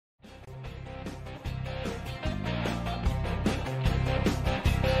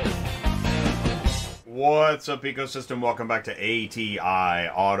What's up, ecosystem? Welcome back to ATI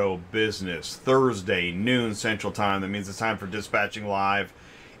Auto Business. Thursday, noon Central Time. That means it's time for Dispatching Live.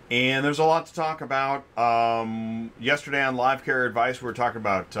 And there's a lot to talk about. Yesterday on Live Carrier Advice, we were talking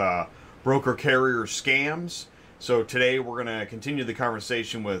about broker carrier scams. So today we're going to continue the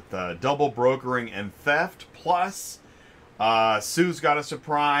conversation with double brokering and theft. Plus, Sue's got a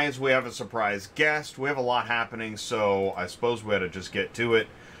surprise. We have a surprise guest. We have a lot happening, so I suppose we ought to just get to it.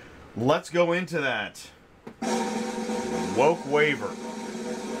 Let's go into that. Woke waiver.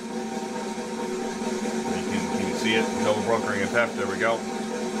 Can you see it? Double brokering and theft. There we go.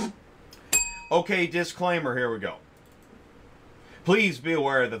 Okay, disclaimer. Here we go. Please be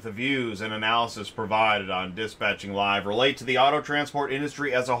aware that the views and analysis provided on Dispatching Live relate to the auto transport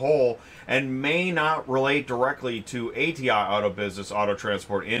industry as a whole and may not relate directly to ATI Auto Business, Auto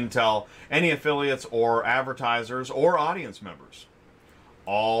Transport Intel, any affiliates or advertisers or audience members.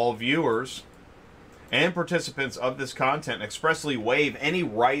 All viewers and participants of this content expressly waive any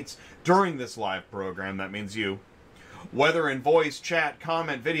rights during this live program, that means you, whether in voice, chat,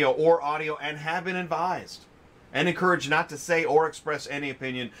 comment, video, or audio, and have been advised and encouraged not to say or express any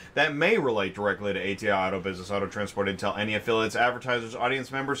opinion that may relate directly to ATI Auto Business, Auto Transport Intel, any affiliates, advertisers,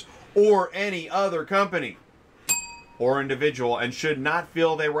 audience members, or any other company or individual, and should not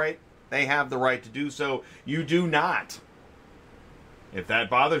feel they have the right to do so. You do not. If that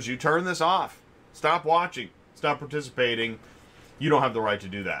bothers you, turn this off. Stop watching. Stop participating. You don't have the right to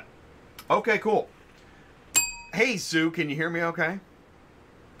do that. Okay, cool. Hey, Sue, can you hear me okay?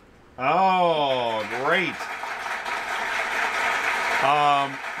 Oh, great.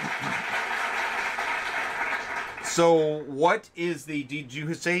 So what is the, did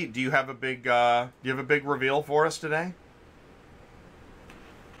you say, do you have a big reveal for us today?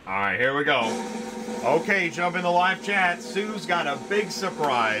 All right, here we go. Okay, jump in the live chat. Sue's got a big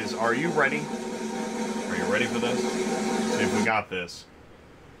surprise. Are you ready? Are you ready for this? Let's see if we got this.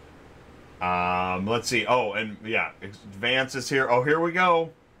 Let's see. Oh, and yeah, Vance is here. Oh, here we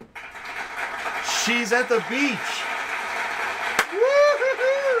go. She's at the beach.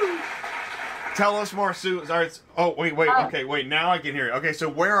 Woo-hoo-hoo! Tell us more, Sue. Sorry, oh, wait. Okay, wait. Now I can hear you. Okay, so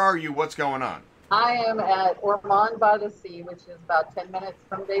where are you? What's going on? I am at Ormond by the Sea, which is about 10 minutes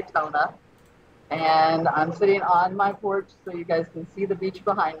from Daytona. And I'm sitting on my porch so you guys can see the beach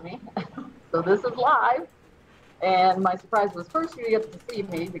behind me. So this is live. And my surprise was first you get to see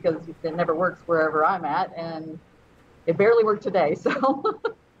me because it never works wherever I'm at. And it barely worked today. So,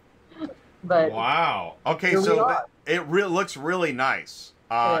 but wow. Okay, so it looks really nice.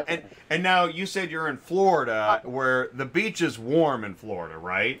 And now you said you're in Florida, where the beach is warm in Florida,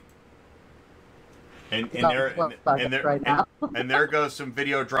 right? And there goes some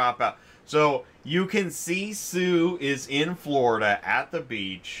video dropout. So you can see Sue is in Florida at the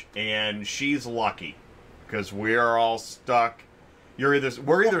beach, and she's lucky because we are all stuck.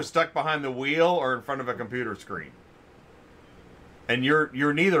 We're either stuck behind the wheel or in front of a computer screen, and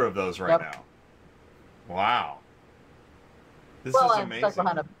you're neither of those right now. Wow, this is amazing. I'm stuck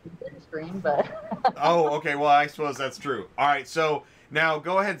behind a computer screen, but oh, okay. Well, I suppose that's true. All right, so now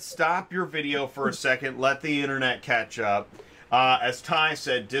go ahead, stop your video for a second, let the internet catch up. As Ty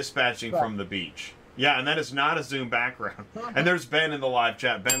said, dispatching from the beach. Yeah, and that is not a Zoom background. And there's Ben in the live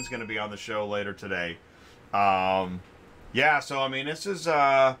chat. Ben's going to be on the show later today. Yeah, so I mean, this is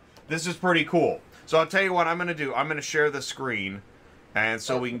pretty cool. So I'll tell you what I'm going to do. I'm going to share the screen, and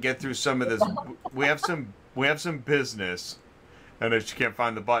so we can get through some of this. We have some business, and I just can't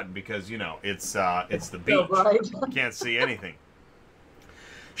find the button because it's the beach. You can't see anything.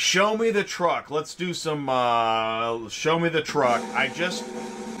 Show me the truck. Let's do some show me the truck. I just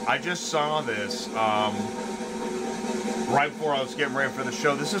saw this right before I was getting ready for the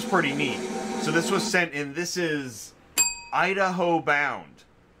show. This is pretty neat. So this was sent in. This is Idaho bound.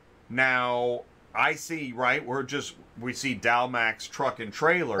 Now I see, right? We see Dalmax truck and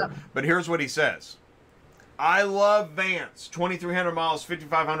trailer, but here's what he says. I love Vance. 2,300 miles,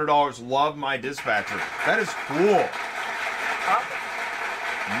 $5,500. Love my dispatcher. That is cool.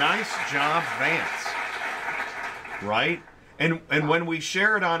 Nice job, Vance. Right? And when we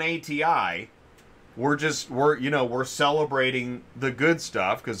share it on ATI, we're celebrating the good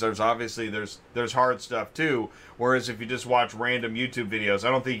stuff because there's obviously there's hard stuff too. Whereas if you just watch random YouTube videos,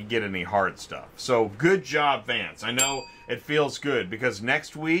 I don't think you get any hard stuff. So good job, Vance. I know it feels good because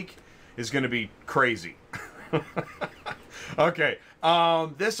next week is going to be crazy. Okay.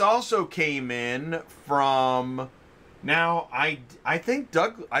 This also came in from. Now, I think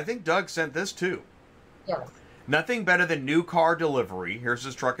Doug sent this too. Yes. Nothing better than new car delivery. Here's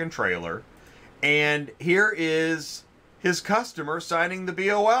his truck and trailer. And here is his customer signing the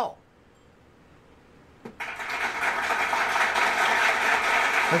BOL.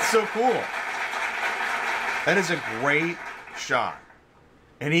 That's so cool. That is a great shot.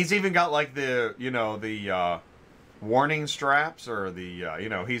 And he's even got like the, you know, the warning straps, or the, you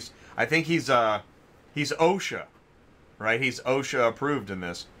know, I think he's OSHA, right? He's OSHA approved in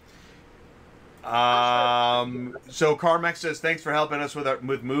this. So Carmex says, thanks for helping us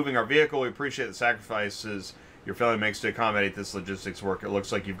with moving our vehicle. We appreciate the sacrifices your family makes to accommodate this logistics work. It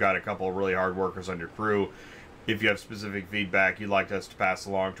looks like you've got a couple of really hard workers on your crew. If you have specific feedback you'd like us to pass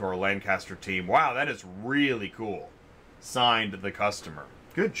along to our Lancaster team. Wow, that is really cool. Signed, the customer.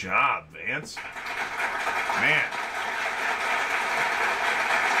 Good job, Vance. Man.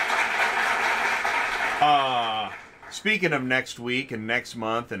 Speaking of next week and next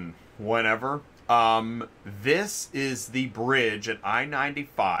month and whenever, this is the bridge at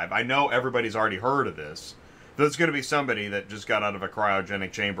I-95. I know everybody's already heard of this. There's going to be somebody that just got out of a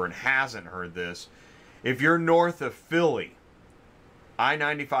cryogenic chamber and hasn't heard this. If you're north of Philly,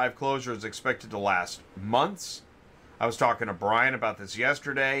 I-95 closure is expected to last months. I was talking to Brian about this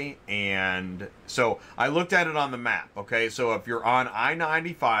yesterday, and so I looked at it on the map, okay? So if you're on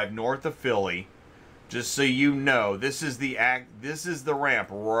I-95 north of Philly, just so you know, this is the ramp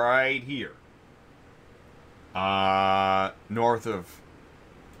right here. North of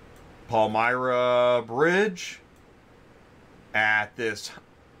Palmyra Bridge at this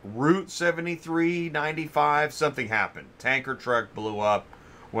Route 73, 95, something happened. Tanker truck blew up,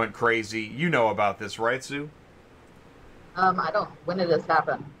 went crazy. You know about this, right, Sue? I don't. When did this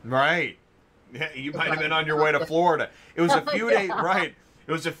happen? Right. Yeah, you might have been on your way to Florida. It was a few days, right.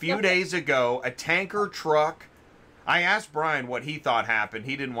 It was a few days ago. A tanker truck. I asked Brian what he thought happened.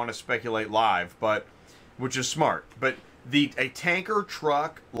 He didn't want to speculate live, but which is smart. But a tanker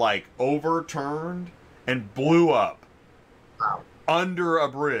truck like overturned and blew up. Wow. Under a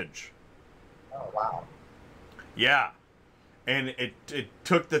bridge. Oh, wow. Yeah. And it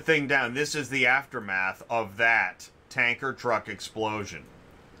took the thing down. This is the aftermath of that tanker truck explosion.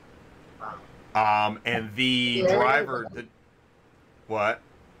 Wow. And the driver... What?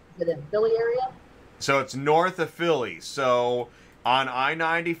 Is it in Philly area? So it's north of Philly. So on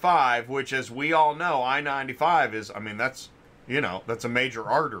I-95, which as we all know, I-95 is, I mean, that's, you know, that's a major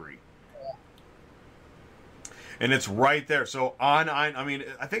artery. And it's right there. So I mean,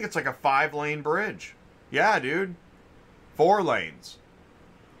 I think it's like a 5-lane bridge. Yeah, dude. 4 lanes.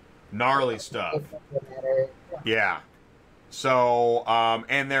 Gnarly stuff. Yeah. So,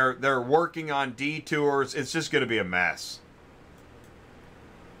 and they're working on detours. It's just going to be a mess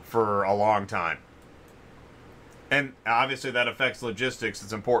for a long time. And obviously that affects logistics.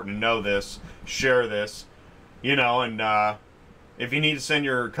 It's important to know this, share this, you know, and if you need to send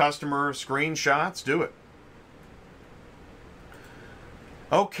your customer screenshots, do it.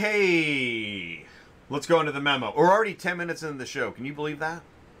 Okay, let's go into the memo. We're already 10 minutes into the show. Can you believe that?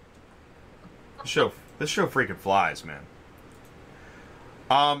 This show freaking flies, man.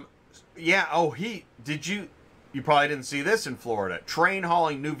 Yeah. Oh, you probably didn't see this in Florida. Train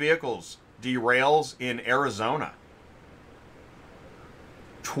hauling new vehicles derails in Arizona.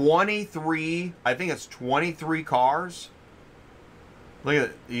 23, I think it's 23 cars. Look at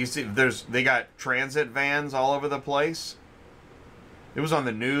it. You see, they got transit vans all over the place. It was on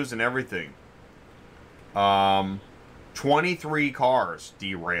the news and everything. 23 cars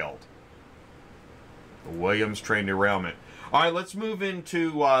derailed. The Williams train derailment. All right, let's move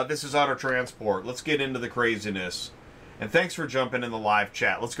into, this is Auto Transport. Let's get into the craziness. And thanks for jumping in the live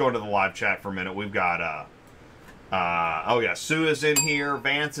chat. Let's go into the live chat for a minute. We've got, oh yeah, Sue is in here.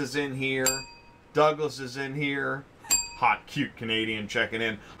 Vance is in here. Douglas is in here. Hot, cute Canadian checking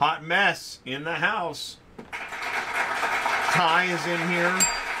in. Hot Mess in the house. Ty is in here.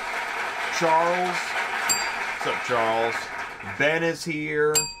 Charles. What's up, Charles? Ben is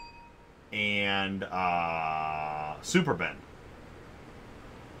here. And Super Ben.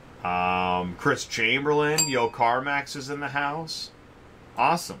 Chris Chamberlain. Yo Carmax is in the house.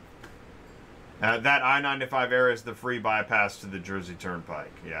 Awesome. That I-95 area is the free bypass to the Jersey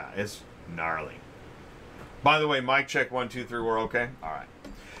Turnpike. Yeah, it's gnarly. By the way, mic check 1, 2, 3. We're okay? All right.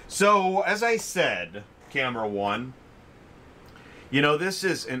 So, as I said, camera 1, you know, this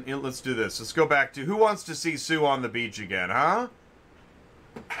is, and let's do this. Let's go back to, who wants to see Sue on the beach again, huh?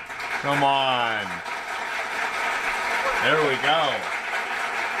 Come on. There we go.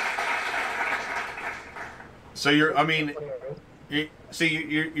 So you're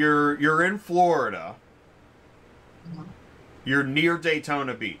in Florida. You're near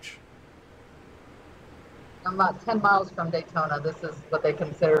Daytona Beach. I'm about 10 miles from Daytona. This is what they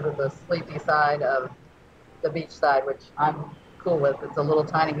consider the sleepy side of the beach side, which I'm cool with. It's a little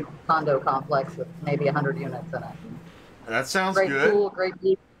tiny condo complex with maybe 100 units in it. That sounds Great good. pool, great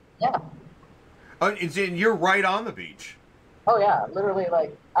beach. Yeah. Oh, and you're right on the beach. Oh yeah, literally,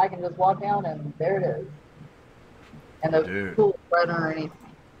 like I can just walk down and there it is, and the Dude. pool is right underneath me,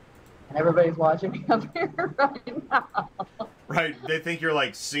 and everybody's watching me up here right now. Right, they think you're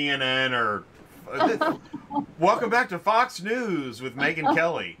like CNN or welcome back to Fox News with Megyn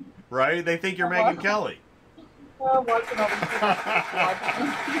Kelly. Right? They think you're Megyn Kelly. Oh, I'm watching all these people watching.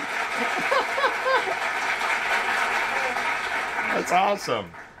 That's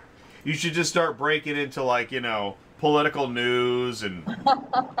awesome. You should just start breaking into, like, you know, political news and.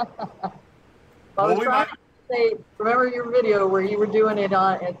 I was trying to say, remember your video where you were doing it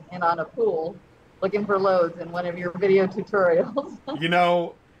on a pool, looking for loads in one of your video tutorials? You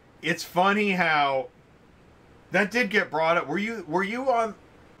know, it's funny how that did get brought up. Were you on?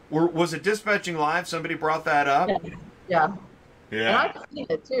 Was it Dispatching Live? Somebody brought that up. Yeah. Yeah. And I've seen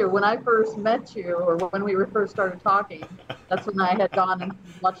it too. When I first met you, or when we first started talking, that's when I had gone and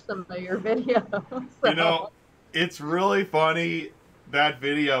watched some of your videos. So. You know, it's really funny. That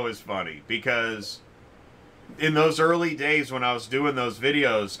video is funny because in those early days when I was doing those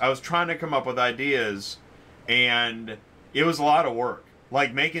videos, I was trying to come up with ideas, and it was a lot of work.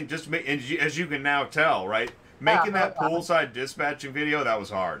 Like as you can now tell, right? Making that poolside dispatching video, that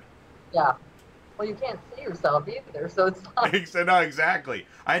was hard. Yeah. Well, you can't see yourself either, so it's not. No, exactly.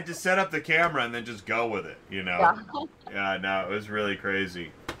 I had to set up the camera and then just go with it, you know? Yeah. Yeah, no, it was really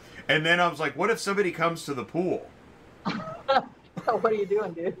crazy. And then I was like, what if somebody comes to the pool? What are you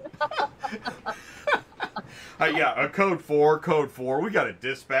doing, dude? Yeah, a code 4. We got a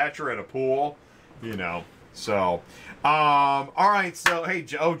dispatcher at a pool, you know. So, all right. So, hey,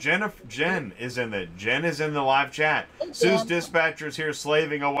 Jen is in the live chat. Hey, Sue's dispatcher's here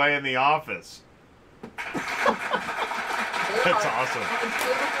slaving away in the office. That's awesome.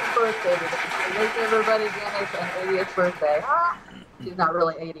 It's birthday today. Wish everybody Janice an 80th birthday. She's not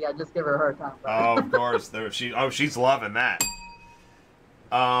really 80. I just give her a hard time. Oh, of course. She's loving that.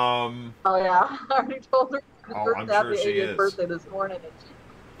 Oh yeah, I already told her I'm happy sure she 80th is. birthday this morning, and she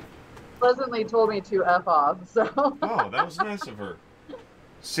pleasantly told me to F off. So. Oh, that was nice of her.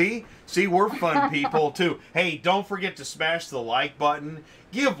 See, we're fun people too. Hey, don't forget to smash the like button.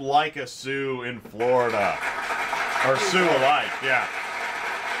 Give like a Sue in Florida, or Sue alike, yeah,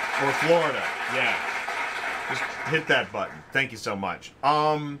 or Florida, yeah. Just hit that button. Thank you so much.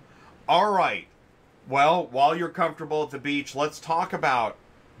 All right. Well, while you're comfortable at the beach, let's talk about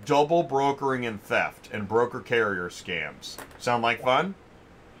double brokering and theft and broker carrier scams. Sound like fun?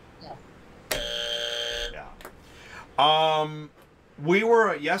 Yeah. Yeah. We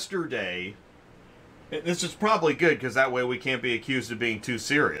were yesterday. This is probably good because that way we can't be accused of being too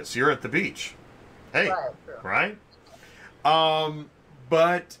serious. You're at the beach. Hey, right?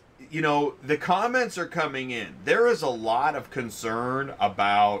 But you know, the comments are coming in. There is a lot of concern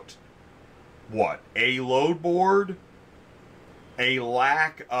about what? A load board, a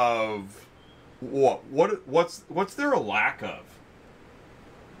lack of what's there a lack of?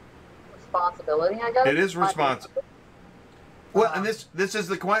 Responsibility, I guess. It is responsible. Well, and this is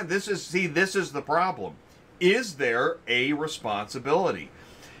the problem. Is there a responsibility?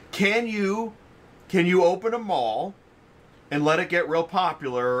 Can you open a mall and let it get real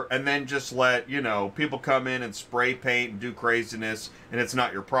popular and then just let, you know, people come in and spray paint and do craziness and it's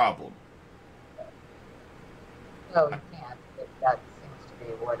not your problem? No, you can't. That seems to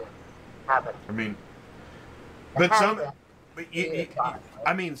be what is happening. I mean, but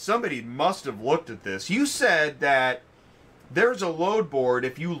I mean, somebody must have looked at this. You said that there's a load board.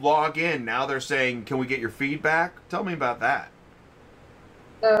 If you log in, now they're saying, can we get your feedback? Tell me about that.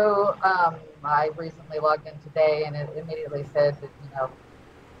 So I recently logged in today, and it immediately said that, you know,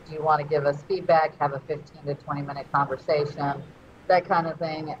 do you want to give us feedback, have a 15 to 20 minute conversation, that kind of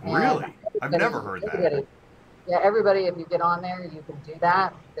thing. And really? I've never heard that. Yeah, everybody, if you get on there, you can do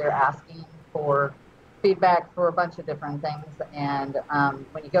that. They're asking for feedback for a bunch of different things. And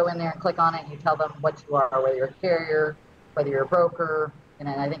when you go in there and click on it, you tell them what you are, whether you're a carrier, whether you're a broker, and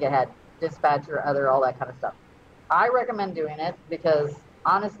then I think it had dispatcher, other, all that kind of stuff. I recommend doing it because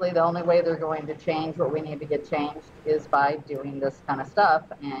honestly, the only way they're going to change what we need to get changed is by doing this kind of stuff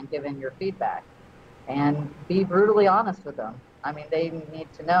and giving your feedback. And be brutally honest with them. I mean, they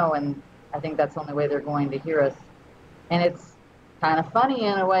need to know, and I think that's the only way they're going to hear us. And it's kind of funny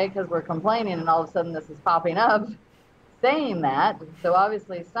in a way because we're complaining and all of a sudden this is popping up saying that. So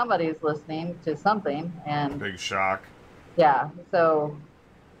obviously somebody's listening to something. And big shock. Yeah, so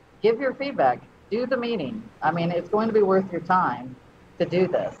give your feedback. Do the meeting. I mean, it's going to be worth your time to do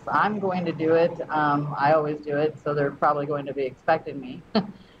this. I'm going to do it. I always do it, so they're probably going to be expecting me.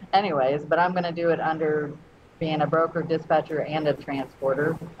 Anyways, but I'm going to do it under being a broker, dispatcher, and a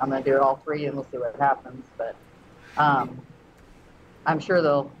transporter. I'm going to do all three, and we'll see what happens. But I'm sure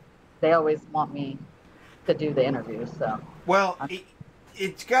they always want me to do the interview. So well,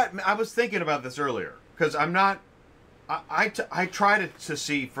 it's got. I was thinking about this earlier because I'm not. I try to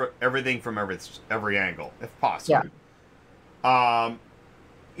see for everything from every angle if possible. Yeah.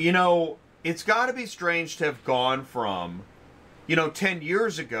 You know, it's got to be strange to have gone from, 10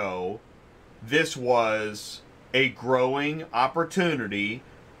 years ago, this was a growing opportunity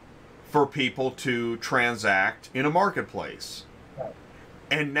for people to transact in a marketplace. Right.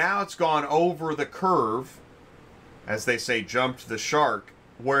 And now it's gone over the curve, as they say, jumped the shark,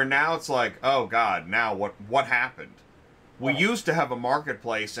 where now it's like, oh God, now what happened? We used to have a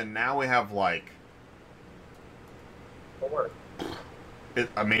marketplace, and now we have like...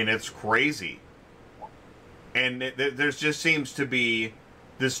 it's crazy. And there just seems to be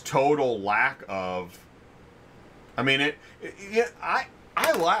this total lack of... I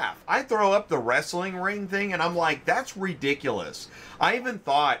laugh. I throw up the wrestling ring thing, and I'm like, that's ridiculous. I even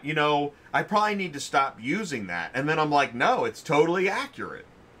thought, I probably need to stop using that. And then I'm like, no, it's totally accurate.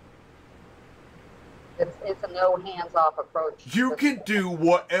 It's a no hands-off approach. You can do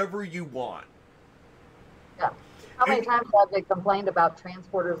whatever you want. Yeah. How many times have they complained about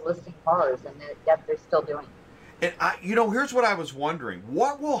transporters listing cars, and yet they're still doing it? And here's what I was wondering: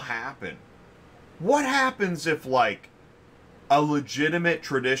 what will happen? What happens if, like, a legitimate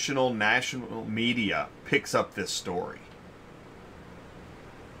traditional national media picks up this story?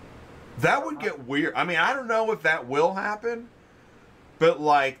 That would get weird. I don't know if that will happen. But,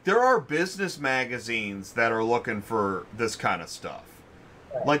 like, there are business magazines that are looking for this kind of stuff.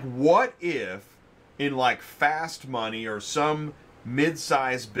 Right. Like, what if, in, like, Fast Money or some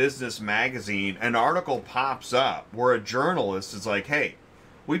mid-sized business magazine, an article pops up where a journalist is like, hey,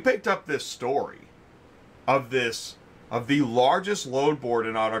 we picked up this story of the largest load board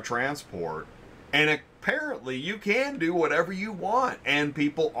in auto transport, and apparently you can do whatever you want, and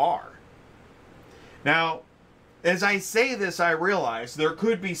people are. Now... as I say this, I realize there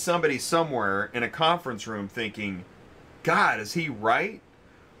could be somebody somewhere in a conference room thinking, God, is he right?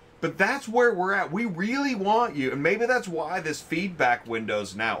 But that's where we're at. We really want you, and maybe that's why this feedback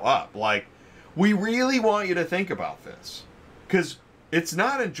window's now up. Like, we really want you to think about this. Because it's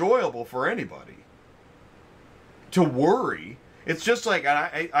not enjoyable for anybody to worry. It's just like,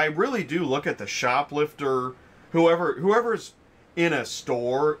 I really do look at the shoplifter, whoever's in a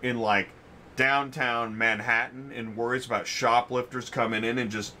store in, like, downtown Manhattan and worries about shoplifters coming in and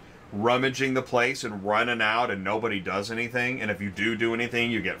just rummaging the place and running out and nobody does anything, and if you do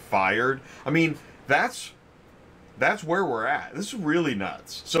anything you get fired. That's where we're at. This is really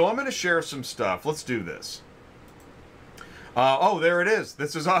nuts. So I'm going to share some stuff. Let's do this. Oh, there it is.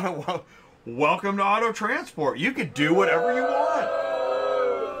 This is welcome to Auto Transport. You could do whatever you want.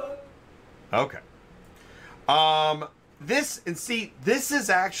 Okay. This is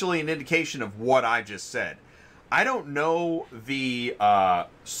actually an indication of what I just said. I don't know the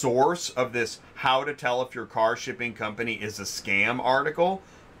source of this how to tell if your car shipping company is a scam article.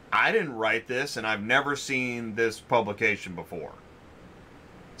 I didn't write this, and I've never seen this publication before.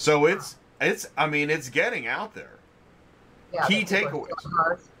 So it's getting out there. Yeah, key takeaways.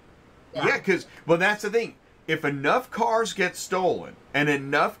 Yeah, because, that's the thing. If enough cars get stolen and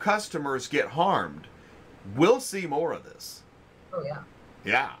enough customers get harmed, we'll see more of this. Oh, yeah.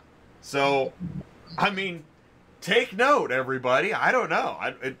 Yeah. So, take note, everybody. I don't know.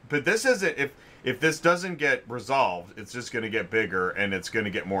 But this isn't... If this doesn't get resolved, it's just going to get bigger and it's going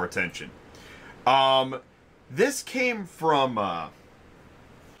to get more attention. This came from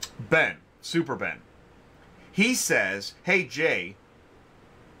Ben, Super Ben. He says, hey, Jay...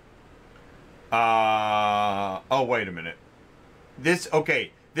 oh, wait a minute. This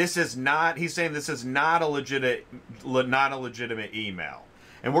is not... He's saying this is not a legitimate email.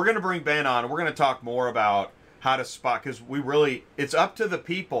 And we're going to bring Ben on, and we're going to talk more about how to spot, because it's up to the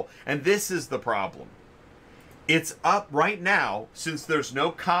people, and this is the problem. It's up right now, since there's no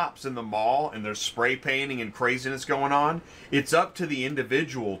cops in the mall and there's spray painting and craziness going on, it's up to the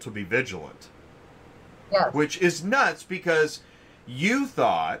individual to be vigilant. Yes. Which is nuts, because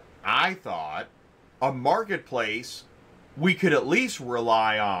I thought, a marketplace, we could at least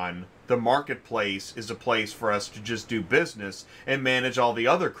rely on the marketplace is a place for us to just do business and manage all the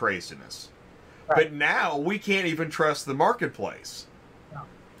other craziness. Right. But now we can't even trust the marketplace. No.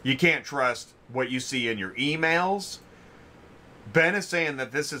 You can't trust what you see in your emails. Ben is saying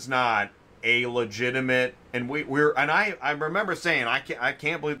that this is not a legitimate, and I remember saying, I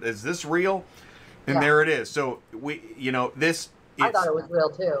can't believe, is this real? And there it is. So this. I thought it was real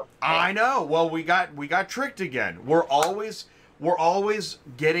too. I know. Well, we got tricked again. We're always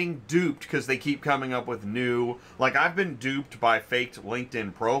getting duped because they keep coming up with new. Like, I've been duped by faked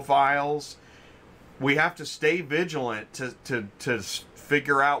LinkedIn profiles. We have to stay vigilant to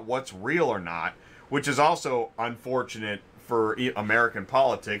figure out what's real or not, which is also unfortunate for American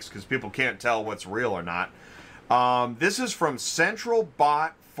politics because people can't tell what's real or not. This is from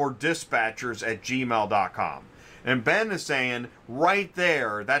centralbotfordispatchers@gmail.com. And Ben is saying, right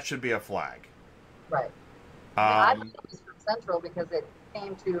there, that should be a flag. Right. I thought it was from Central because it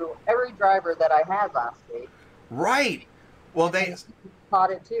came to every driver that I had last week. Right. Well, they caught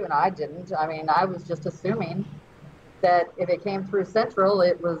it too, and I didn't. I mean, I was just assuming that if it came through Central,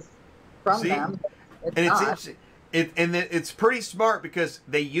 it was from them. It's not. It's pretty smart because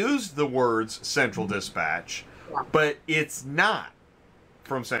they use the words Central Dispatch, but it's not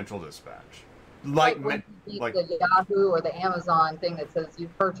from Central Dispatch. Like the Yahoo or the Amazon thing that says you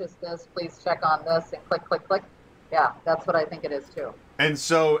purchased this, please check on this, and click, click, click. Yeah, that's what I think it is too. And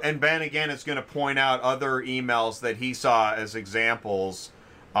Ben again is going to point out other emails that he saw as examples,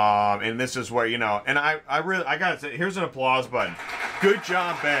 and this is where and I gotta say, here's an applause button. Good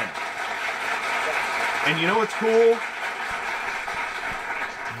job, Ben. And you know what's cool?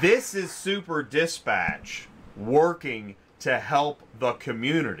 This is Super Dispatch working to help the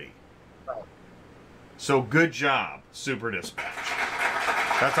community. Right. So good job, Super Dispatch.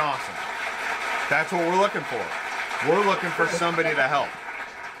 That's awesome. That's what we're looking for. We're looking for somebody to help.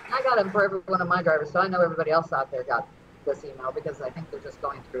 I got them for every one of my drivers, so I know everybody else out there got this email because I think they're just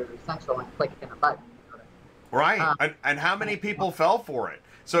going through Central and clicking a button. Right. And how many people fell for it?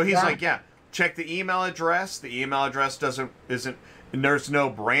 So he's like, check the email address. The email address isn't, and there's no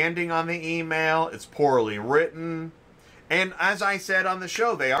branding on the email. It's poorly written. And as I said on the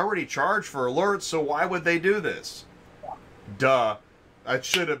show, they already charge for alerts, so why would they do this? Duh. That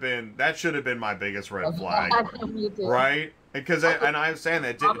should have been my biggest red flag. Right? Because I was saying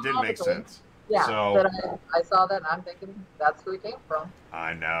that it didn't make sense. Yeah, so, but I saw that and I'm thinking that's who it came from.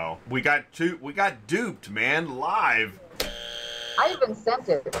 I know. We got duped, man, live. I even sent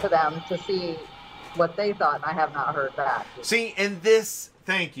it to them to see what they thought, and I have not heard back. See, and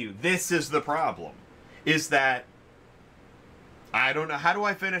thank you. This is the problem. Is that I don't know. How do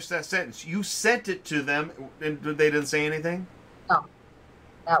I finish that sentence? You sent it to them, and they didn't say anything? No.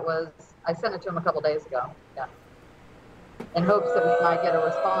 I sent it to them a couple days ago. Yeah. In hopes that we might get a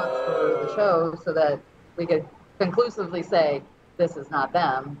response for the show so that we could conclusively say this is not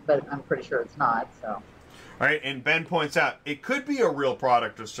them, but I'm pretty sure it's not. So. All right, and Ben points out it could be a real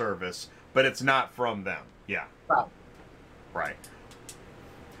product or service, but it's not from them. Yeah. Right.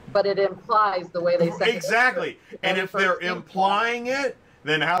 But it implies the way they say it. Exactly. And if they're implying it,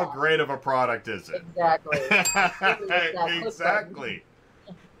 then how great of a product is it? Exactly. Exactly.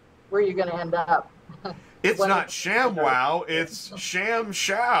 Where are you going to end up? It's not ShamWow, it's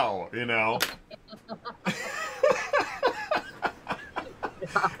ShamShow,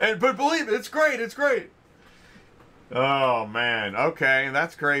 But believe it, it's great, it's great. Oh, man. Okay,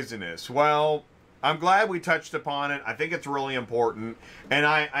 that's craziness. Well, I'm glad we touched upon it. I think it's really important. And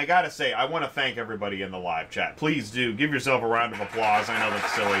I got to say, I want to thank everybody in the live chat. Please do. Give yourself a round of applause. I know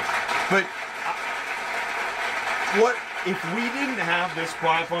that's silly. But what if we didn't have this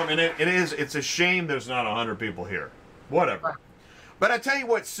platform, and it's a shame there's not 100 people here. Whatever. But I tell you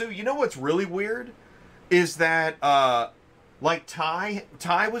what, Sue, you know what's really weird? Is that, like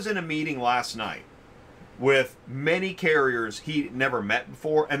Ty was in a meeting last night with many carriers he never met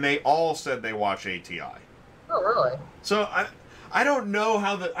before, and they all said they watch ATI. Oh, really? So I don't know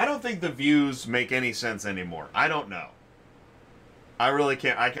I don't think the views make any sense anymore. I don't know. I really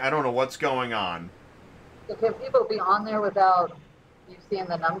can't. I don't know what's going on. So can people be on there without you seeing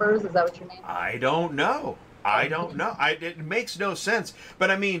the numbers? Is that what you mean? I don't know. It makes no sense. But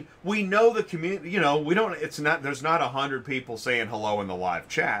I mean, we know the community. We don't. There's not 100 people saying hello in the live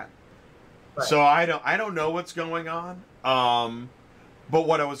chat. Right. So I don't know what's going on. But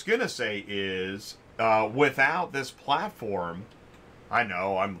what I was gonna say is, without this platform, I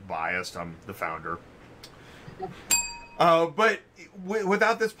know I'm biased. I'm the founder. But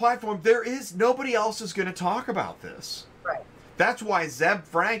without this platform, nobody else is going to talk about this. Right. That's why Zeb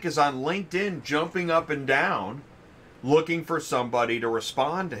Frank is on LinkedIn jumping up and down, looking for somebody to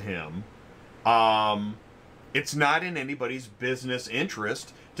respond to him. It's not in anybody's business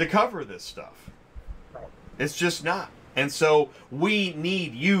interest to cover this stuff. Right. It's just not. And so we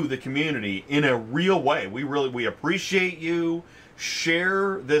need you, the community, in a real way. We appreciate you.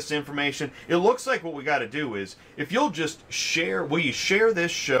 share this information. It looks like what we got to do is, if you'll just share, will you share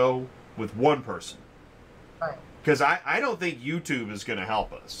this show with one person? Right. Because I don't think YouTube is going to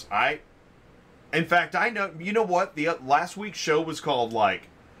help us. In fact, I know, you know what? The last week's show was called, like,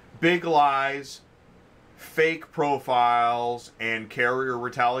 Big Lies, Fake Profiles, and Carrier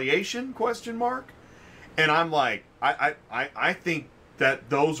Retaliation, question mark? And I'm like, I think that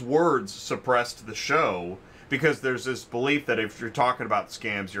those words suppressed the show, because there's this belief that if you're talking about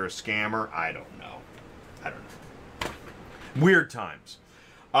scams, you're a scammer. I don't know. Weird times.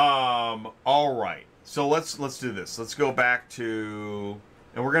 All right. So let's do this. Let's go back to,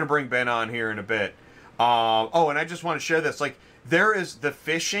 and we're gonna bring Ben on here in a bit. Oh, and I just want to share this. Like, the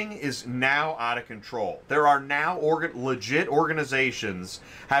phishing is now out of control. There are now legit organizations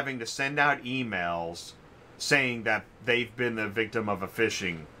having to send out emails saying that they've been the victim of a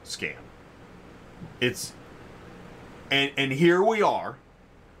phishing scam. And here we are,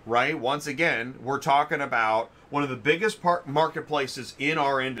 right? Once again, we're talking about one of the biggest marketplaces in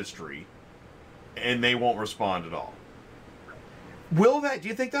our industry, and they won't respond at all. Do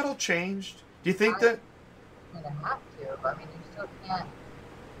you think that'll change? Do you think that? You're going to have to. I mean, you still can't.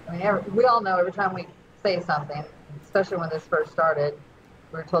 I mean, we all know every time we say something, especially when this first started,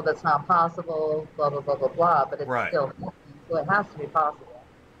 we're told that's not possible, blah, blah, blah, blah, blah, but it's still happening, so it has to be possible.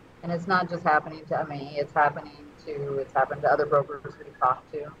 And it's not just happening to me, it's happened to other brokers we talk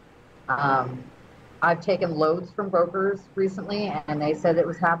to. I've taken loads from brokers recently, and they said it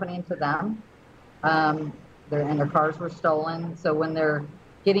was happening to them. And their cars were stolen. So when they're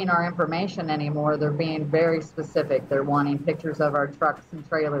getting our information anymore, they're being very specific. They're wanting pictures of our trucks and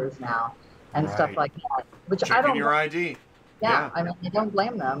trailers now and stuff like that. Which Checking I don't. Your ID. Yeah, I mean, I don't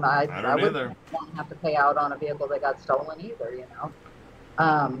blame them. I don't either. Wouldn't have to pay out on a vehicle that got stolen either, you know.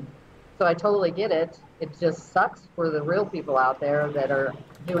 So I totally get it. It just sucks for the real people out there that are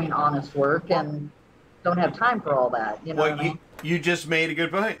doing honest work and don't have time for all that. You know. Well, you just made a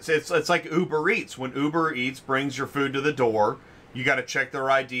good point. It's like Uber Eats. When Uber Eats brings your food to the door, you got to check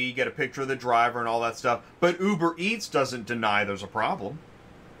their ID, get a picture of the driver and all that stuff. But Uber Eats doesn't deny there's a problem.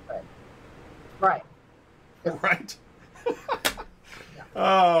 Right. Right.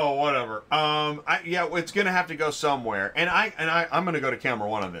 Oh, whatever. Yeah, it's gonna have to go somewhere, and I'm gonna go to camera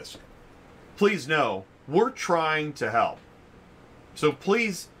one on this. Please know we're trying to help, so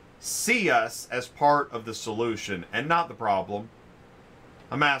please see us as part of the solution and not the problem.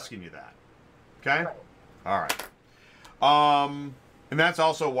 I'm asking you that. Okay. All right. And that's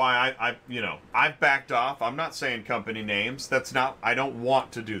also why I've backed off. I'm not saying company names. I don't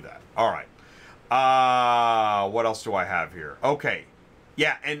want to do that. All right. What else do I have here? Okay.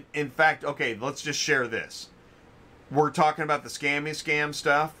 Yeah, and in fact, okay, let's just share this. We're talking about the scam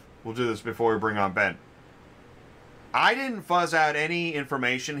stuff. We'll do this before we bring on Ben. I didn't fuzz out any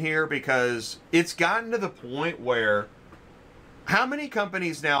information here because it's gotten to the point where, how many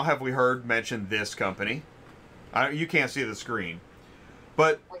companies now have we heard mention this company? You can't see the screen.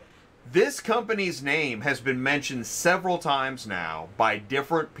 But this company's name has been mentioned several times now by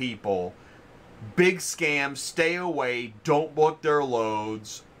different people. Big scam, stay away, don't book their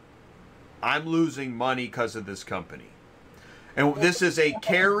loads. I'm losing money because of this company. And this is a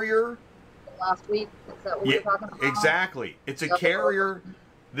carrier. Last week, is that what we're talking about? Exactly. It's a carrier.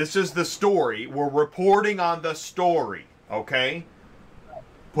 This is the story. We're reporting on the story, okay?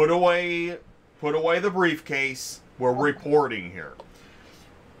 Put away the briefcase. We're reporting here.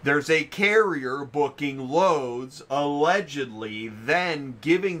 There's a carrier booking loads, allegedly, then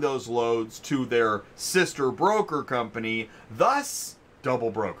giving those loads to their sister broker company, thus double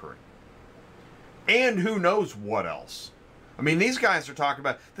brokering. And who knows what else. I mean, these guys are talking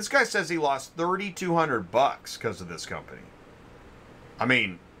about, this guy says he lost $3,200 because of this company. I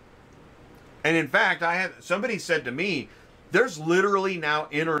mean, and in fact, somebody said to me, there's literally now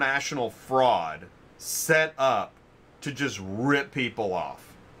international fraud set up to just rip people off.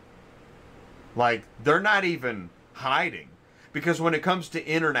 Like, they're not even hiding. Because when it comes to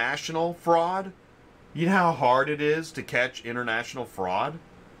international fraud, you know how hard it is to catch international fraud?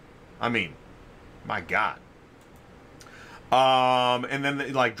 I mean, my God. And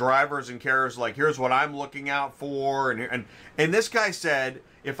then, like, drivers and carriers, like, here's what I'm looking out for. And this guy said,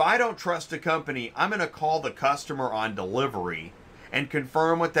 if I don't trust a company, I'm going to call the customer on delivery and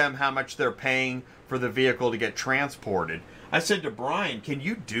confirm with them how much they're paying for the vehicle to get transported. I said to Brian, can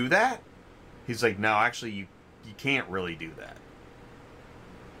you do that? He's like, no, actually, you can't really do that.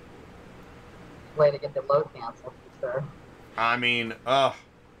 Way to get the load canceled, sir. I mean,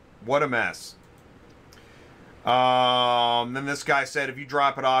 what a mess. Then this guy said, if you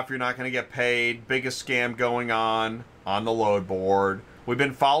drop it off, you're not going to get paid. Biggest scam going on the load board. We've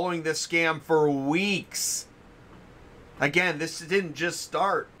been following this scam for weeks. Again, this didn't just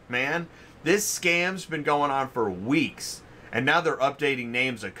start, man. This scam's been going on for weeks. And now they're updating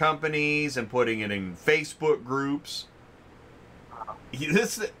names of companies and putting it in Facebook groups.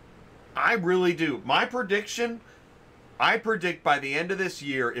 I really do. My prediction, I predict by the end of this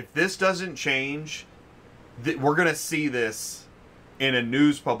year, if this doesn't change, we're going to see this in a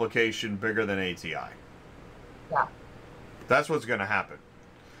news publication bigger than ATI. Yeah. That's what's going to happen.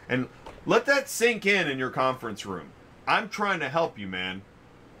 And let that sink in your conference room. I'm trying to help you, man.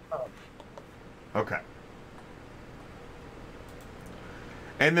 Oh. Okay.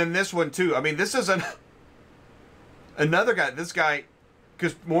 And then this one, too. I mean, this is another guy. This guy,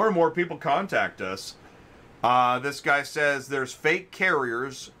 because more and more people contact us. This guy says there's fake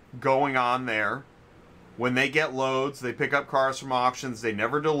carriers going on there. When they get loads, they pick up cars from auctions. They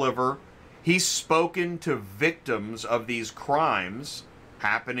never deliver. He's spoken to victims of these crimes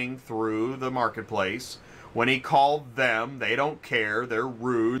happening through the marketplace. When he called them, they don't care. They're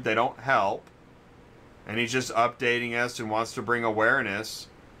rude. They don't help. And he's just updating us and wants to bring awareness.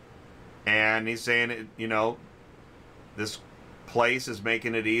 And he's saying, you know, this place is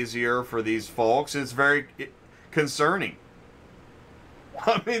making it easier for these folks. It's very concerning.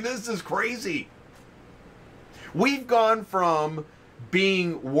 I mean, this is crazy. We've gone from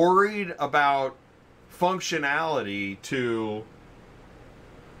being worried about functionality to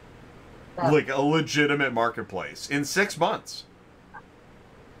like a legitimate marketplace in 6 months.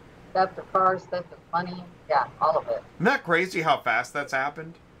 Theft of cars, theft of money, yeah, all of it. Isn't that crazy how fast that's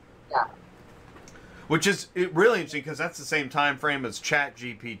happened? Yeah. Which is really interesting because that's the same time frame as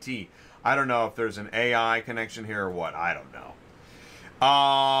ChatGPT. I don't know if there's an AI connection here or what. I don't know.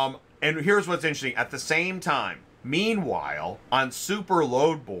 And here's what's interesting. At the same time, meanwhile, on Super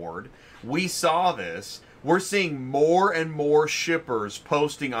Load Board, we saw this. We're seeing more and more shippers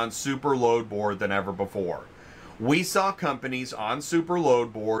posting on Super Load Board than ever before. We saw companies on Super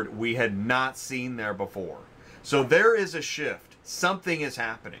Load Board we had not seen there before. So there is a shift. Something is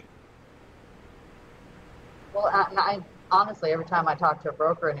happening. Well, I honestly, every time I talk to a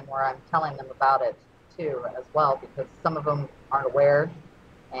broker anymore, I'm telling them about it too as well, because some of them aren't aware.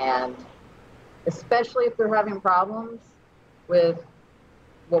 And especially if they're having problems with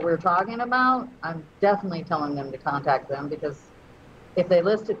what we're talking about, I'm definitely telling them to contact them, because if they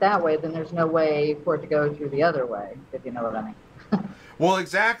list it that way, then there's no way for it to go through the other way, if you know what I mean. Well,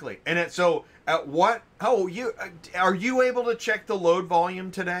 exactly. And so at what, are you able to check the load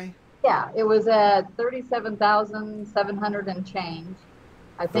volume today? Yeah, it was at 37,700 and change.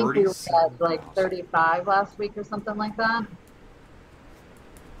 I think we were at like 35 last week or something like that.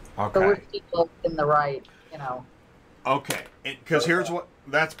 Okay. So we're still in the right, you know. Okay, because here's what,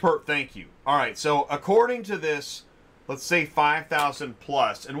 thank you. All right, so according to this, let's say 5,000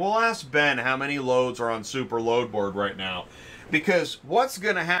 plus, and we'll ask Ben how many loads are on Super Load Board right now. Because what's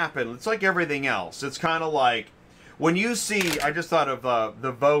going to happen, it's like everything else. It's kind of like, when you see, I just thought of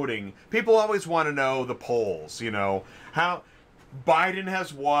the voting, people always want to know the polls, you know, how Biden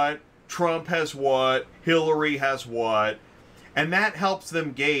has what, Trump has what, Hillary has what, and that helps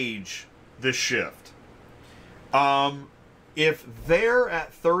them gauge the shift. If they're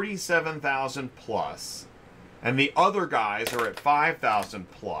at 37,000 plus, and the other guys are at 5,000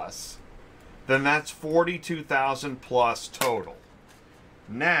 plus, then that's 42,000 plus total.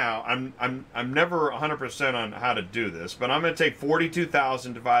 Now, I'm never 100% on how to do this, but I'm going to take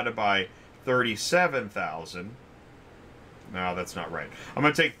 42,000 divided by 37,000. No, that's not right. I'm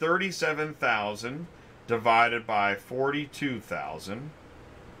going to take 37,000 divided by 42,000,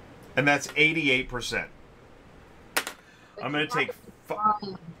 and that's 88%. I'm going to take...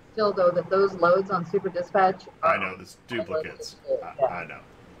 Still, though, that those loads on Super Dispatch... I know, there's duplicates. I know.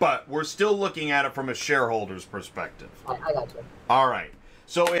 But we're still looking at it from a shareholder's perspective. I got you. All right.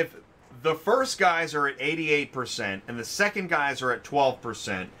 So if the first guys are at 88% and the second guys are at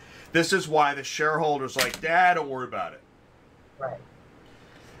 12%, this is why the shareholder's like, Dad, don't worry about it. Right.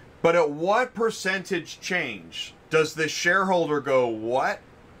 But at what percentage change does the shareholder go, what?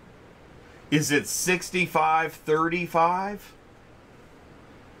 Is it 65-35?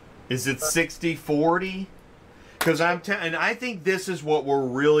 Is it 60-40? Because and I think this is what we're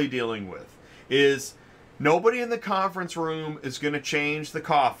really dealing with, is nobody in the conference room is going to change the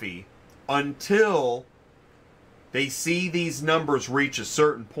coffee until they see these numbers reach a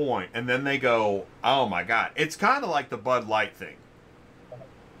certain point, and then they go, oh my God. It's kind of like the Bud Light thing,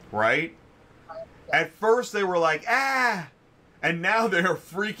 right? At first they were like, ah, and now they're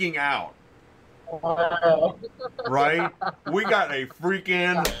freaking out. Wow. Right? We got a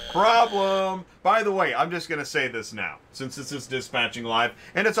freaking problem. By the way, I'm just going to say this now, since this is dispatching live,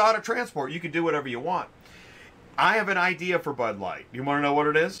 and it's auto transport. You can do whatever you want. I have an idea for Bud Light. You want to know what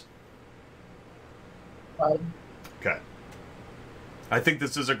it is? Okay. I think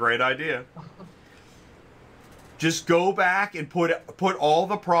this is a great idea. Just go back and put all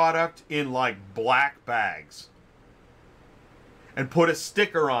the product in like black bags. And put a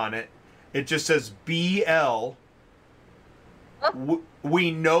sticker on it. It just says BL.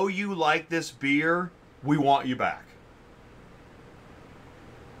 We know you like this beer. We want you back.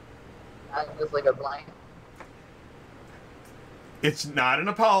 Just like a blank. It's not an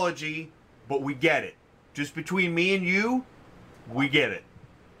apology, but we get it. Just between me and you, we get it.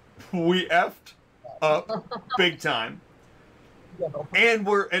 We effed up big time. And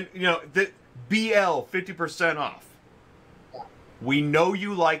the BL 50% off. We know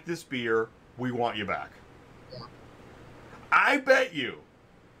you like this beer. We want you back. Yeah. I bet you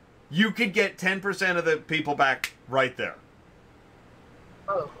could get 10% of the people back right there.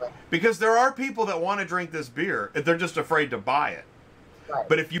 Probably. Because there are people that want to drink this beer. They're just afraid to buy it. Right.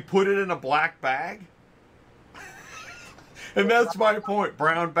 But if you put it in a black bag, and that's my point,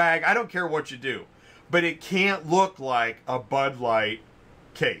 brown bag, I don't care what you do. But it can't look like a Bud Light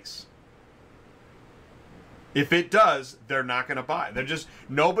case. If it does, they're not going to buy.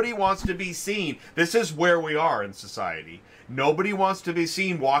 Nobody wants to be seen. This is where we are in society. Nobody wants to be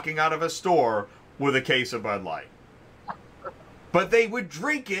seen walking out of a store with a case of Bud Light. But they would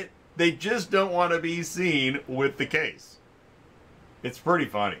drink it. They just don't want to be seen with the case. It's pretty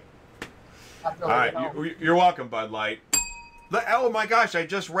funny. All right, you're welcome, Bud Light. Oh my gosh, I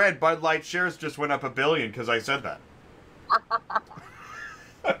just read Bud Light shares just went up 1 billion because I said that.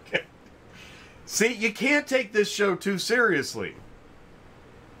 Okay. See, you can't take this show too seriously.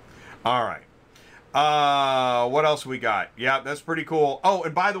 All right. What else we got? Yeah, that's pretty cool. Oh,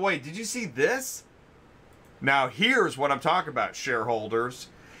 and by the way, did you see this? Now, here's what I'm talking about, shareholders.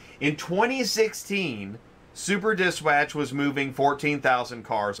 In 2016, Super Dispatch was moving 14,000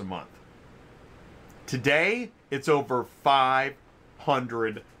 cars a month. Today, it's over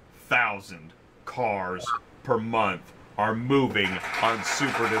 500,000 cars per month are moving on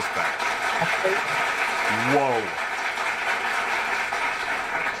Super Dispatch. Whoa.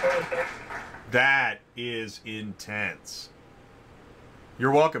 That is intense.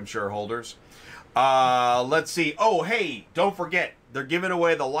 You're welcome, shareholders. Let's see. Oh, hey, don't forget, they're giving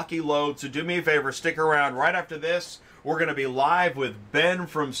away the Lucky Load, so do me a favor, stick around. Right after this, we're going to be live with Ben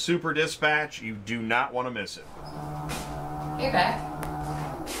from Super Dispatch. You do not want to miss it. Hey, Beck.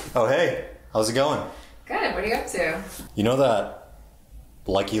 Oh, hey. How's it going? Good. What are you up to? You know that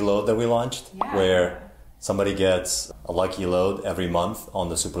Lucky Load that we launched? Yeah. Where somebody gets a Lucky Load every month on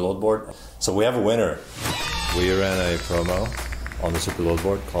the Super Load board? So we have a winner. We ran a promo on the Super Load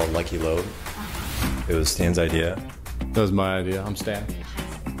board called Lucky Load. It was Stan's idea. That was my idea. I'm Stan.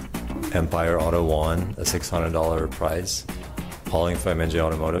 Empire Auto won a $600 prize, hauling from MJ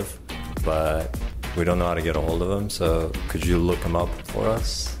Automotive, but we don't know how to get a hold of them, so could you look them up for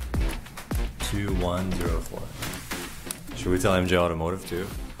us? 2104. Should we tell MJ Automotive too?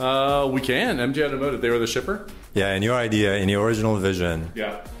 We can. MJ Automotive. They were the shipper? Yeah, in your idea, in your original vision,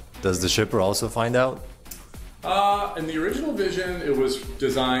 Yeah. does the shipper also find out? In the original vision, it was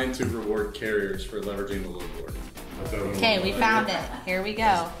designed to reward carriers for leveraging the load board. Okay, we found it. Here we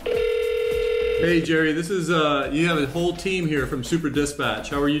go. Hey, Jerry, this is, you have a whole team here from Super Dispatch.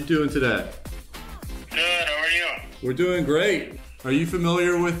 How are you doing today? Good, how are you? We're doing great. Are you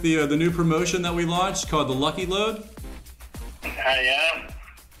familiar with the new promotion that we launched called the Lucky Load? I am.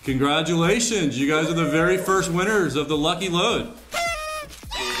 Congratulations, you guys are the very first winners of the Lucky Load.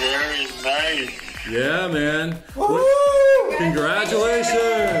 Very nice. Yeah, man. Woo!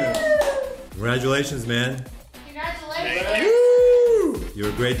 Congratulations. Congratulations, man. Congratulations. Thank you. Woo! You're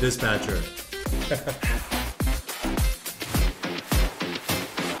a great dispatcher.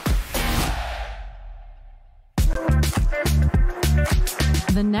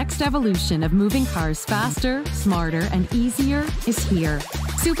 The next evolution of moving cars faster, smarter, and easier is here.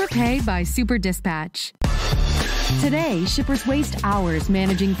 SuperPay by Super Dispatch. Today, shippers waste hours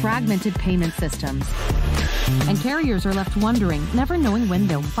managing fragmented payment systems. And carriers are left wondering, never knowing when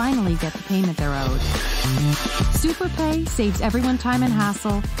they'll finally get the payment they're owed. SuperPay saves everyone time and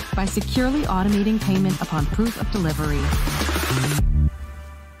hassle by securely automating payment upon proof of delivery.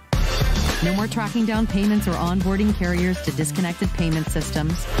 No more tracking down payments or onboarding carriers to disconnected payment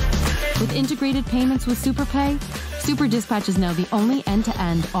systems. With integrated payments with SuperPay, Super Dispatch is now the only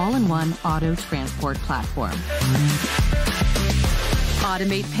end-to-end, all-in-one auto transport platform.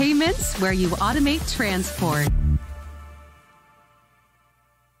 Automate payments where you automate transport.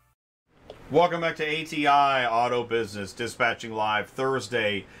 Welcome back to ATI Auto Business Dispatching Live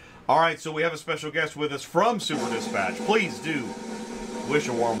Thursday. All right, so we have a special guest with us from Super Dispatch. Please do wish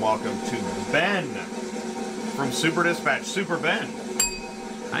a warm welcome to Ben from Super Dispatch. Super Ben.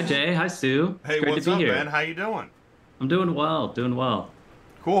 Hi Jay, hi Sue. Hey, Great what's to be up, here. Ben? How you doing? I'm doing well, doing well.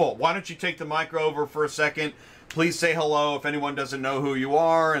 Cool. Why don't you take the mic over for a second? Please say hello if anyone doesn't know who you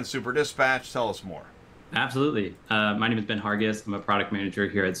are, and Super Dispatch, tell us more. Absolutely. My name is Ben Hargis. I'm a product manager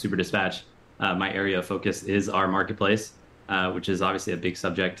here at Super Dispatch. My area of focus is our marketplace, which is obviously a big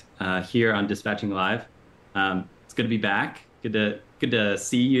subject here on Dispatching Live. It's good to be back. Good to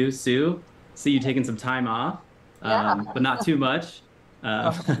see you, Sue. See you taking some time off, but not too much.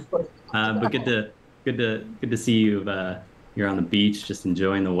 But good to see you. You're on the beach, just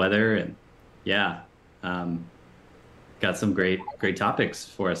enjoying the weather, and got some great topics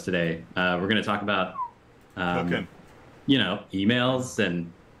for us today. We're going to talk about emails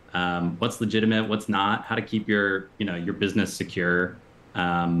and what's legitimate, what's not, how to keep your business secure,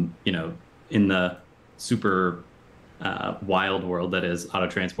 in the super wild world that is auto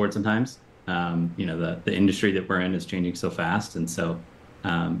transport sometimes. The industry that we're in is changing so fast. And so,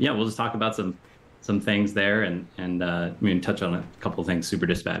 we'll just talk about some things there and touch on a couple of things, Super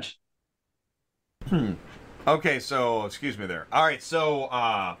Dispatch. Okay, so, excuse me there. All right, so,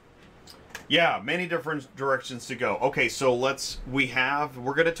 many different directions to go. Okay, so we're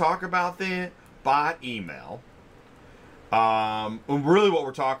going to talk about the bot email. Really what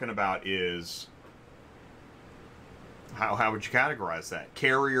we're talking about is, how would you categorize that?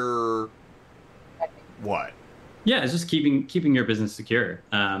 Carrier, what? Yeah, it's just keeping your business secure.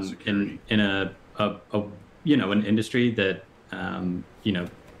 In an industry that,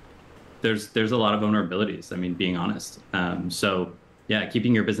 there's a lot of vulnerabilities. I mean, being honest.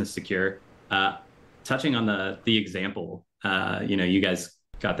 Keeping your business secure. Touching on the example, you guys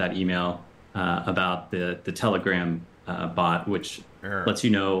got that email about the Telegram bot, which lets you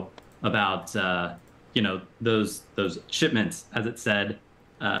know about those shipments, as it said,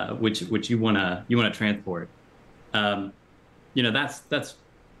 which you wanna transport. That's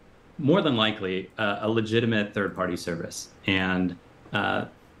more than likely a legitimate third-party service, and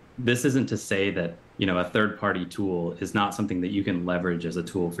this isn't to say that a third-party tool is not something that you can leverage as a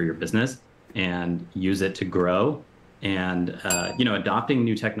tool for your business and use it to grow. And adopting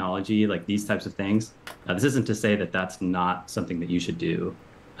new technology like these types of things, this isn't to say that that's not something that you should do.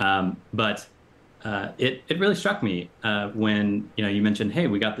 But it really struck me when you mentioned, hey,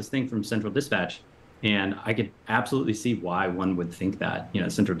 we got this thing from Central Dispatch, and I could absolutely see why one would think that.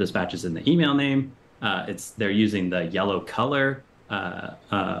 Central Dispatch is in the email name. They're using the yellow color,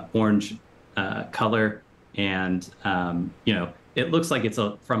 orange color, and it looks like it's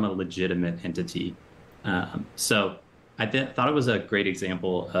from a legitimate entity. So I thought it was a great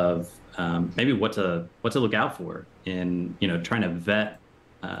example of maybe what to look out for in trying to vet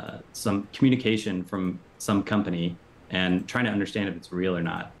some communication from some company and trying to understand if it's real or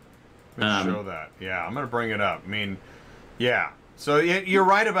not. Show that. Yeah, I'm going to bring it up. I mean, yeah. So you're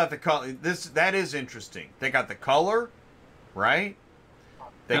right about the color. That is interesting. They got the color, right?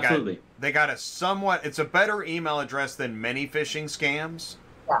 Absolutely. They got it's a better email address than many phishing scams.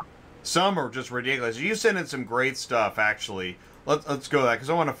 Yeah. Some are just ridiculous. You sent in some great stuff, actually. Let's go that, because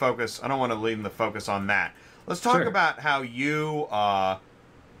I want to focus. I don't want to leave the focus on that. Let's talk about how you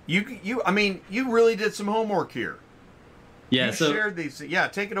really did some homework here. Yeah. You shared these. Yeah,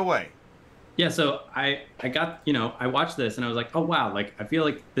 take it away. Yeah, so I got, I watched this and I was like, oh, wow, like, I feel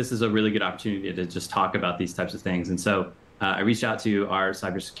like this is a really good opportunity to just talk about these types of things. And so I reached out to our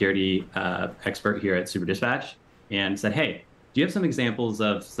cybersecurity expert here at Super Dispatch and said, hey, do you have some examples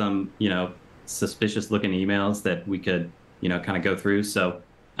of some, suspicious looking emails that we could, kind of go through? So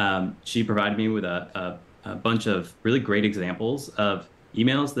she provided me with a bunch of really great examples of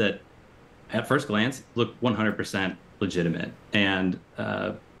emails that at first glance look 100% legitimate and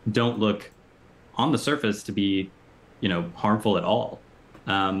don't look on the surface to be, harmful at all.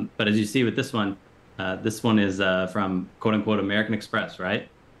 But as you see with this one is from quote unquote American Express, right?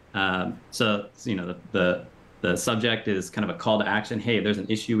 So the subject is kind of a call to action. Hey, there's an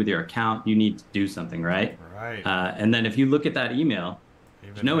issue with your account. You need to do something, right? Right. And then if you look at that email,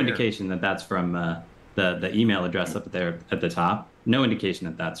 there's no indication that that's from the email address up there at the top. No indication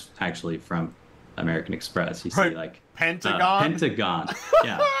that that's actually from American Express. You see like Pentagon. Pentagon.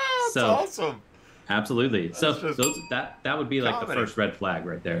 Yeah. So awesome. Absolutely. So that would be like the first red flag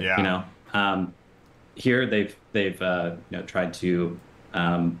right there. Yeah. Here they've tried to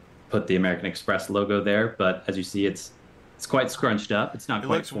put the American Express logo there, but as you see, it's It's quite scrunched up. It's not It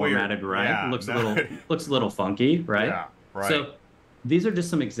quite looks weird. formatted right. Yeah, It looks no. looks a little funky, right? Yeah, right. So these are just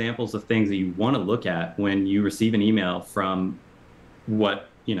some examples of things that you want to look at when you receive an email from what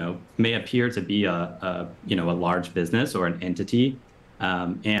may appear to be a large business or an entity,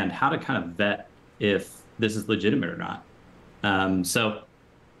 and how to kind of vet if this is legitimate or not.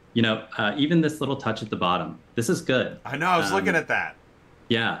 Even this little touch at the bottom, this is good. I know. I was looking at that.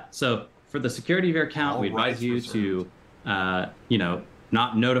 Yeah. So for the security of your account, we advise you to,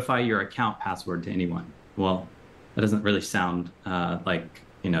 not notify your account password to anyone. Well, that doesn't really sound like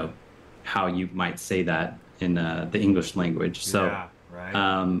how you might say that in the English language. So, yeah,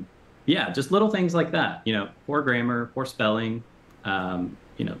 right. Just little things like that. Poor grammar, poor spelling.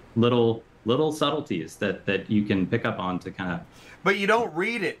 Little subtleties that you can pick up on to kind of. But you don't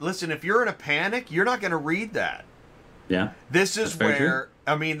read it. Listen, if you're in a panic, you're not going to read that. Yeah. This is where,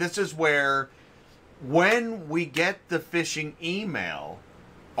 when we get the phishing email,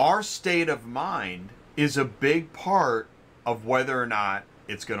 our state of mind is a big part of whether or not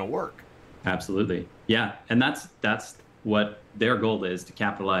it's going to work. Absolutely. Yeah. And that's what their goal is, to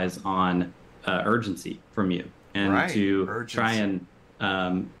capitalize on urgency from you and to try and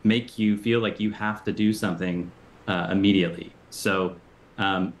make you feel like you have to do something immediately. So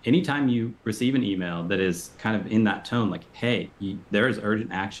anytime you receive an email that is kind of in that tone, like, hey, there is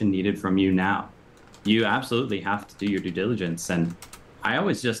urgent action needed from you now, you absolutely have to do your due diligence. And I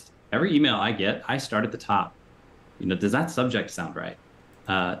always every email I get, I start at the top. Does that subject sound right?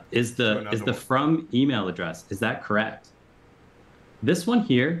 Is the from email address, is that correct? This one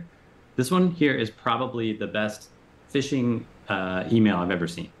here is probably the best phishing email I've ever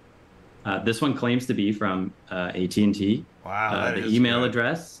seen. This one claims to be from AT&T. Wow, the email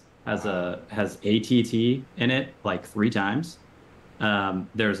address has ATT in it like 3 times.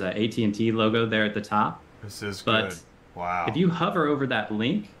 There's a AT&T logo there at the top. This is good. But wow. If you hover over that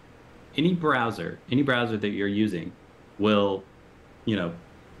link, any browser that you're using will,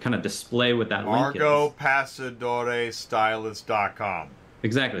 kind of display what that link is. MargoPassadoreStylist.com.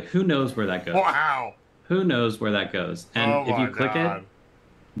 Exactly. Who knows where that goes? Wow. Who knows where that goes? And if you click it,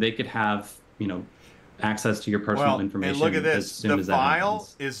 they could have, access to your personal information. And look at this. As soon The as that file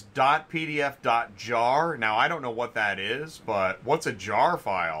happens. is .pdf.jar. Now, I don't know what that is, but what's a jar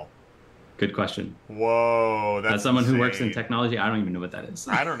file? Good question. Whoa, that's As someone who works in insane. technology, I don't even know what that is.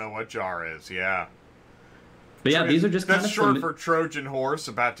 I don't know what jar is, yeah. But yeah, these are just kind That's of short for Trojan horse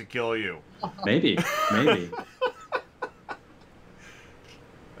about to kill you. Maybe.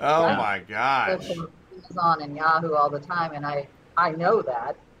 Oh my gosh. Amazon and Yahoo all the time, and I know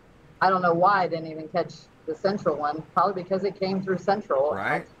that. I don't know why I didn't even catch the Central one. Probably because it came through Central.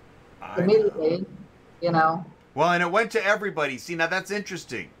 Right. Immediately, Well, and it went to everybody. See, now that's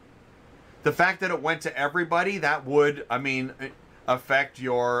interesting. The fact that it went to everybody, that would, affect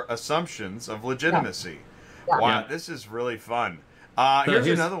your assumptions of legitimacy. Yeah. Wow, this is really fun. Here's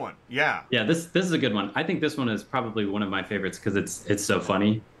another one. Yeah. Yeah, this is a good one. I think this one is probably one of my favorites because it's so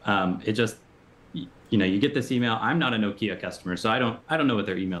funny. It just, you get this email. I'm not a Nokia customer, so I don't know what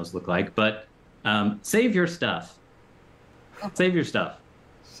their emails look like. But save your stuff. Save your stuff.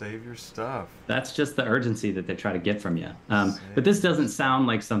 Save your stuff. That's just the urgency that they try to get from you. But this doesn't sound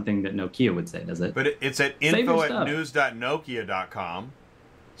like something that Nokia would say, does it? But it's at info@news.nokia.com.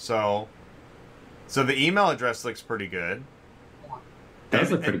 So the email address looks pretty good.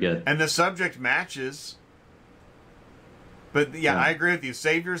 Does look pretty good. And the subject matches. But yeah, I agree with you.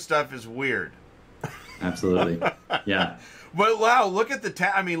 Save your stuff is weird. Absolutely. Yeah. But wow, look at the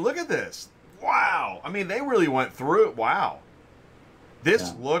look at this. Wow. They really went through it. Wow.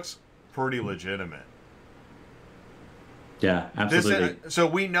 This looks pretty legitimate. Yeah, absolutely. So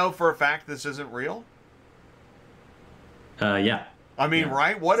we know for a fact this isn't real? Yeah.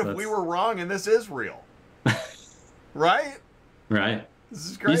 Right? What if we were wrong and this is real? Right? Right. This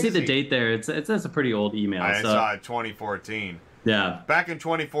is crazy. You see the date there. It's a pretty old email. I saw it 2014. Yeah. Back in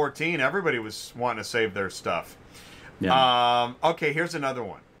 2014, everybody was wanting to save their stuff. Yeah. Okay, here's another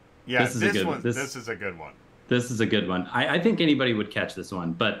one. Yeah, this is a good one. This is a good one. I think anybody would catch this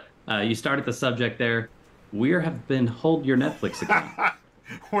one, but you start at the subject there. Have been hold your Netflix account.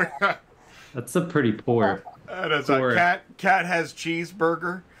 That's a pretty poor. That is a cat has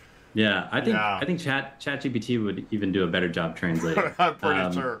cheeseburger. Yeah, I think ChatGPT would even do a better job translating. I'm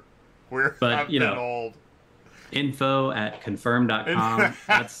pretty sure. I've been old. info@confirm.com.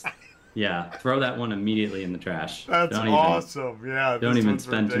 That's throw that one immediately in the trash. That's awesome. Don't even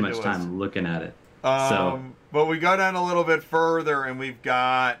spend too much time looking at it. But we go down a little bit further and we've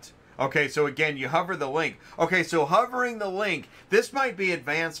got, okay, so again, you hover the link. Okay, so hovering the link, this might be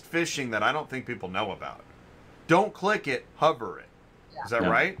advanced phishing that I don't think people know about. don't click it, hover it. Yeah. Is that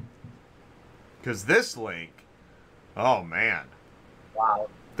right? Because this link, oh man, Wow.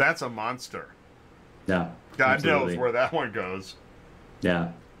 that's a monster. Yeah. God absolutely. knows where that one goes.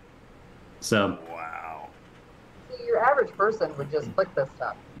 Yeah. So. Wow. See, your average person would just click this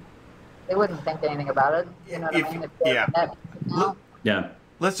stuff. They wouldn't think anything about it. You know what I mean? Yeah.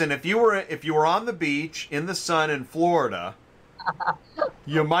 Listen, if you were on the beach in the sun in Florida,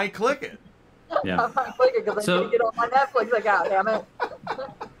 you might click it. Yeah. I might click it because I need to get on my Netflix account. Damn it!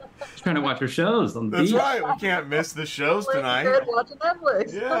 Just trying to watch your shows on the That's beach. right. We can't miss the shows tonight. Good watching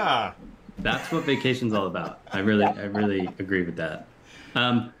Netflix. Yeah. That's what vacation's all about. I really agree with that.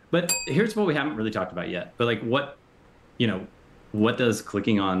 But here's what we haven't really talked about yet. But like, what does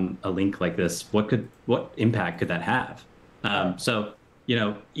clicking on a link like this? What impact could that have? So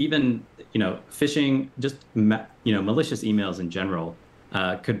even phishing, just malicious emails in general,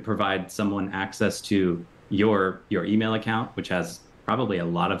 could provide someone access to your email account, which has probably a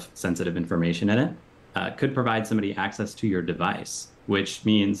lot of sensitive information in it. Could provide somebody access to your device, which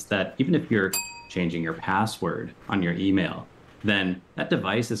means that even if you're changing your password on your email, then that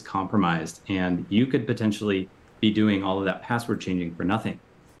device is compromised and you could potentially be doing all of that password changing for nothing.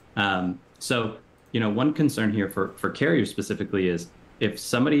 So one concern here for carriers specifically is if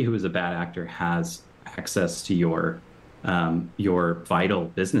somebody who is a bad actor has access to your vital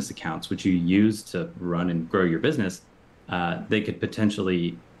business accounts, which you use to run and grow your business, they could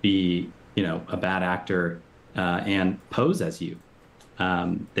potentially be a bad actor and pose as you.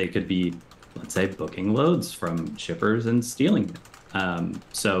 They could be, let's say, booking loads from shippers and stealing them.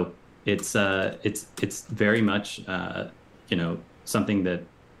 So it's very much something that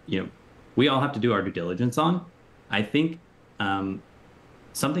we all have to do our due diligence on. I think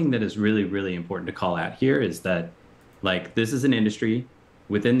something that is really, really important to call out here is that, like, this is an industry.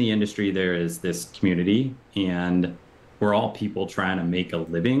 Within the industry, there is this community, and we're all people trying to make a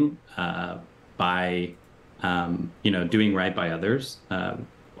living by doing right by others.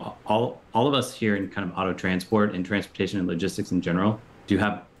 All of us here in kind of auto transport and transportation and logistics in general do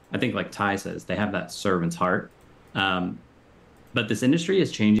have, I think, like Ty says, they have that servant's heart. But this industry is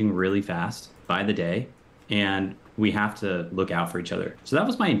changing really fast by the day, and we have to look out for each other. So that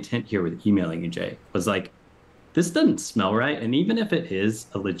was my intent here with emailing you, Jay, was like, this doesn't smell right. And even if it is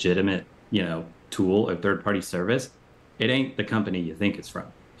a legitimate, tool or third-party service, it ain't the company you think it's from.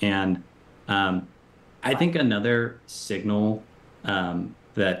 And I think another signal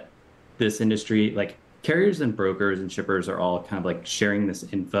that this industry, like carriers and brokers and shippers, are all kind of like sharing this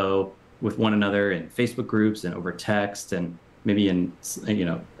info with one another in Facebook groups and over text and maybe in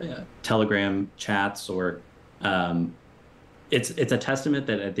Telegram chats, or it's a testament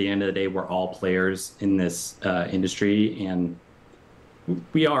that at the end of the day we're all players in this industry, and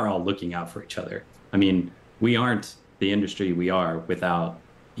we are all looking out for each other. I mean, we aren't the industry we are without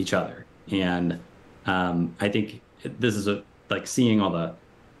each other. And I think this is like seeing all the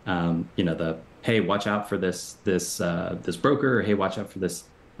the, hey, watch out for this broker, or hey, watch out for this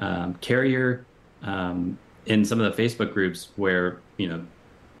carrier, in some of the Facebook groups where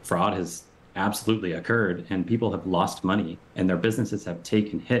fraud has absolutely occurred and people have lost money and their businesses have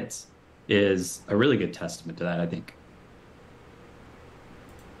taken hits, is a really good testament to that, I think.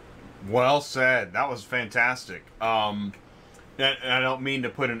 Well said. That was fantastic. And I don't mean to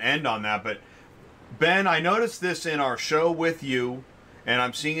put an end on that, but Ben, I noticed this in our show with you, and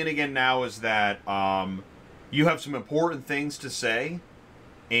I'm seeing it again now, is that you have some important things to say,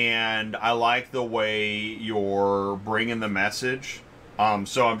 and I like the way you're bringing the message.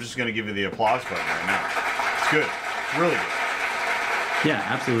 So I'm just going to give you the applause button right now. It's good. It's really good. Yeah,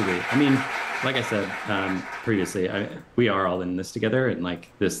 absolutely. I mean, like I said previously, we are all in this together, and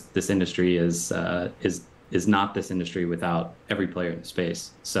like this industry is not this industry without every player in the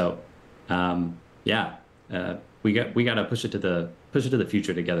space. So we got to push it to the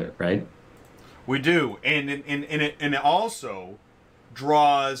future together, right? We do, and it also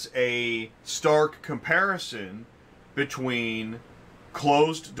draws a stark comparison between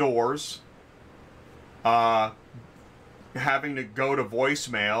closed doors, having to go to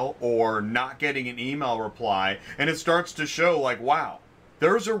voicemail or not getting an email reply, and it starts to show like, wow,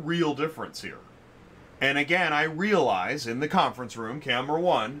 there's a real difference here. And again, I realize in the conference room, camera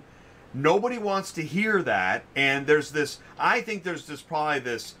one, nobody wants to hear that, and I think there's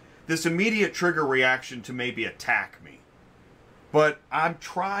this immediate trigger reaction to maybe attack me. But I'm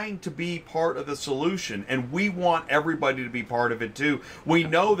trying to be part of the solution, and we want everybody to be part of it too. We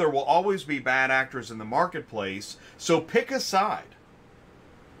know there will always be bad actors in the marketplace, so pick a side.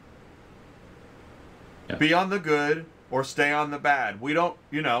 Yeah. Be on the good or stay on the bad. We don't,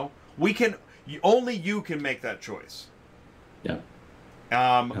 only you can make that choice. Yeah.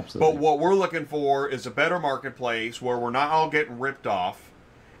 But what we're looking for is a better marketplace where we're not all getting ripped off.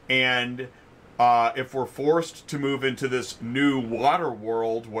 And if we're forced to move into this new water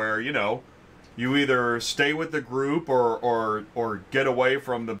world where, you know, you either stay with the group or get away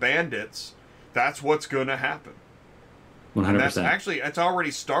from the bandits, that's what's going to happen. 100%. And that's actually, it's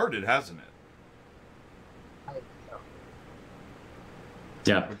already started, hasn't it?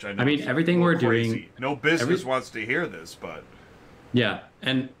 Yeah. Which I mean, everything we're doing. No business wants to hear this, but. Yeah.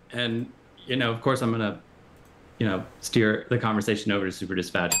 And, you know, of course, I'm going to, you know, steer the conversation over to Super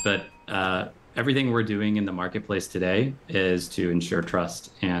Dispatch, but everything we're doing in the marketplace today is to ensure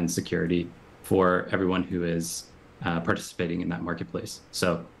trust and security for everyone who is participating in that marketplace.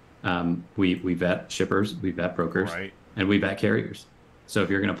 So we vet shippers, we vet brokers, right, and we vet carriers. So if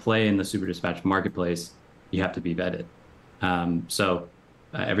you're going to play in the Super Dispatch marketplace, you have to be vetted. So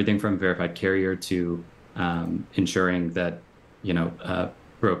everything from verified carrier to ensuring that, you know,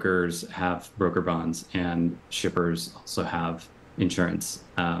 brokers have broker bonds and shippers also have insurance.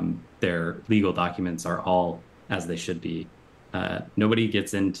 Their legal documents are all as they should be. Nobody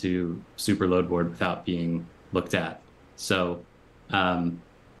gets into Super Load Board without being looked at. So,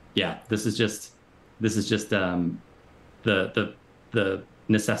 yeah, this is just the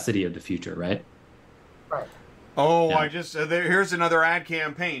necessity of the future, right? Right. Oh, Yeah. I just here's another ad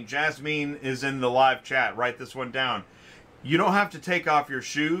campaign. Jasmine is in the live chat. Write this one down. You don't have to take off your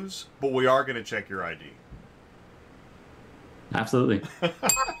shoes, but we are going to check your ID. Absolutely.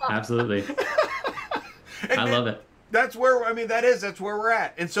 Absolutely. I love it. That's where, I mean, that's where we're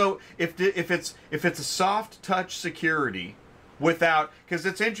at. And so if it's a soft touch security without, because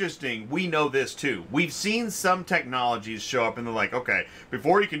it's interesting, we know this too. We've seen some technologies show up and they're like, okay,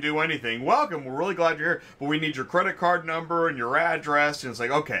 before you can do anything, welcome, we're really glad you're here, but we need your credit card number and your address. And it's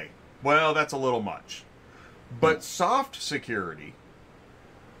like, okay, well, that's a little much. But soft security,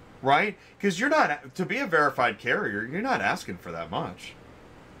 right? Because you're not, to be a verified carrier, you're not asking for that much.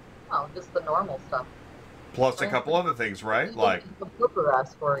 No, just the normal stuff. Plus a couple other things, right? Like the broker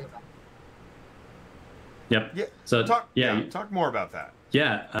asks for even. Yep. Yeah. So talk more about that.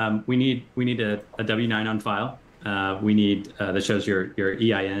 Yeah. We need a W-9 on file. We need that shows your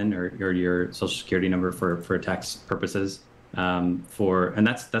EIN or your social security number for tax purposes. And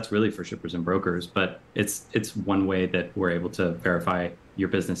that's really for shippers and brokers, but it's one way that we're able to verify your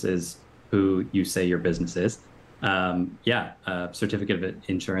business is who you say your business is. Certificate of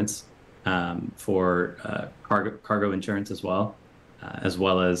insurance for cargo insurance as well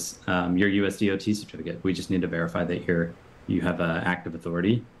as your USDOT certificate. We just need to verify that you have active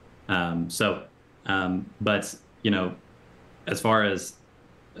authority. But you know, as far as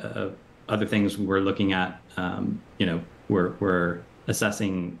other things we're looking at, you know, we're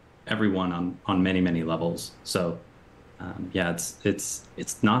assessing everyone on many levels. So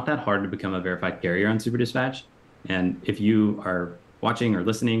it's not that hard to become a verified carrier on Super Dispatch. And if you are watching or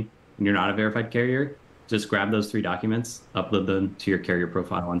listening and you're not a verified carrier, just grab those 3 documents, upload them to your carrier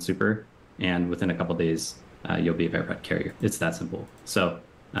profile on Super, and within a couple days, you'll be a verified carrier. It's that simple. So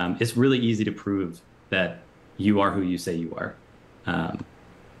it's really easy to prove that you are who you say you are.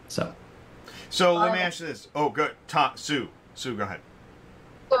 So let me ask you this. Oh, good. Sue, go ahead.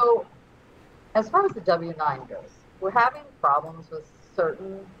 So, as far as the W-9 goes, we're having problems with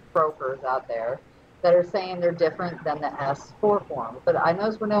certain brokers out there that are saying they're different than the S4 form. But I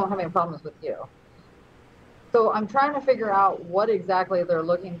notice we don't have any problems with you. So I'm trying to figure out what exactly they're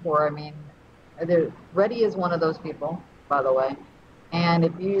looking for. I mean, Ready is one of those people, by the way. And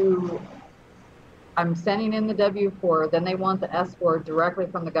I'm sending in the W-4, then they want the S-4 directly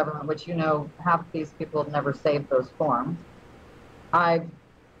from the government, which, you know, half of these people have never saved those forms. I've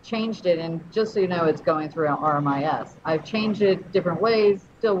changed it, and just so you know, it's going through RMIS. I've changed it different ways,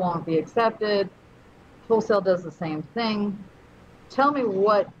 still won't be accepted. Wholesale does the same thing. Tell me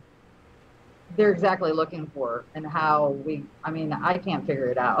what they're exactly looking for and how I can't figure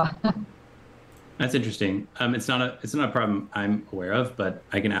it out. That's interesting. It's not a problem I'm aware of, but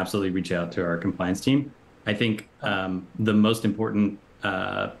I can absolutely reach out to our compliance team. I think the most important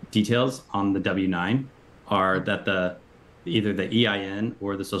details on the W-9 are that either the EIN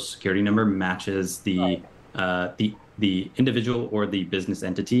or the social security number matches the individual or the business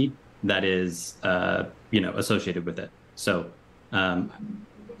entity that is associated with it. So I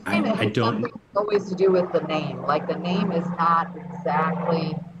don't. Something always to do with the name. Like the name is not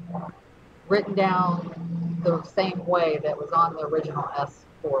exactly written down the same way that was on the original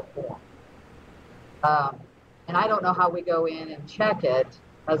S4 form. And I don't know how we go in and check it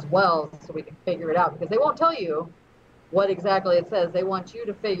as well so we can figure it out, because they won't tell you what exactly it says. They want you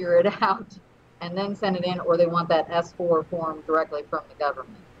to figure it out and then send it in, or they want that S4 form directly from the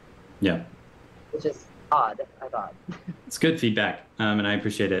government. Yeah. Which is odd, I thought. It's good feedback, and I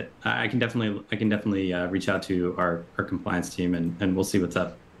appreciate it. I can definitely reach out to our compliance team, and we'll see what's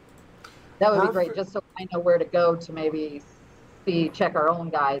up. That would be great, just so I know where to go to maybe check our own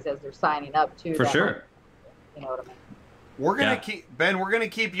guys as they're signing up too. For sure. You know what I mean? We're gonna keep Ben. We're gonna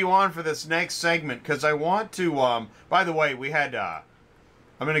keep you on for this next segment because I want to. By the way, we had. I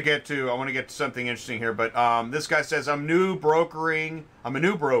want to get to something interesting here, but this guy says I'm a new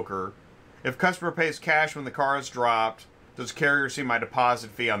broker. If customer pays cash when the car is dropped, does carrier see my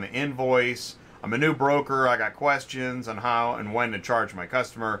deposit fee on the invoice? I'm a new broker. I got questions on how and when to charge my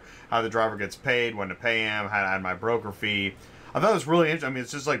customer, how the driver gets paid, when to pay him, how to add my broker fee. I thought it was really interesting. I mean,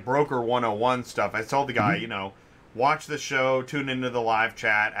 it's just like broker 101 stuff. I told the guy, you know, watch the show, tune into the live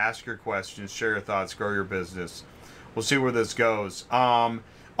chat, ask your questions, share your thoughts, grow your business. We'll see where this goes.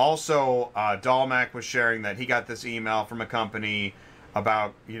 Also, Dalmac was sharing that he got this email from a company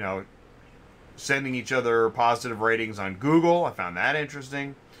about, you know, sending each other positive ratings on Google. I found that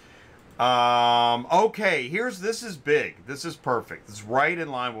interesting. Okay, this is big. This is perfect. This is right in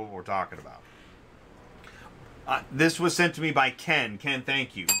line with what we're talking about. This was sent to me by Ken. Ken,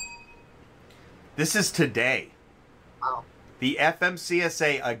 thank you. This is today. Wow. The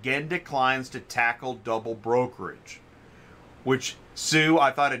FMCSA again declines to tackle double brokerage. Which, Sue,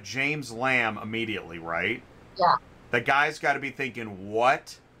 I thought of James Lamb immediately, right? Yeah. The guy's got to be thinking,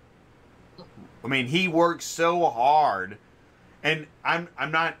 what? I mean, he works so hard. And I'm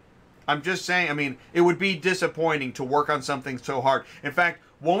just saying, I mean, it would be disappointing to work on something so hard. In fact,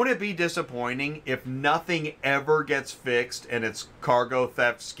 won't it be disappointing if nothing ever gets fixed and it's cargo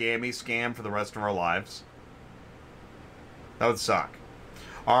theft scam for the rest of our lives? That would suck.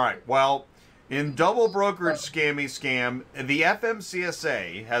 All right, well, in double brokerage scam, the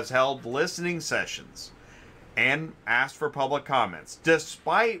FMCSA has held listening sessions and asked for public comments.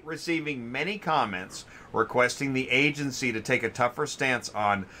 Despite receiving many comments requesting the agency to take a tougher stance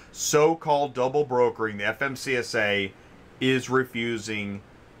on so-called double brokering, the FMCSA is refusing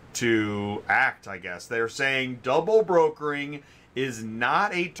to act, I guess. They're saying double brokering is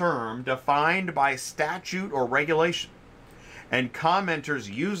not a term defined by statute or regulation. And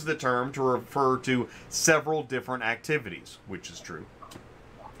commenters use the term to refer to several different activities, which is true.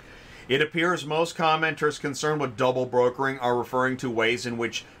 It appears most commenters concerned with double brokering are referring to ways in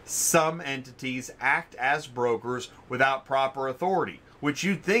which some entities act as brokers without proper authority, which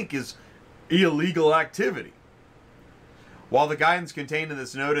you'd think is illegal activity. While the guidance contained in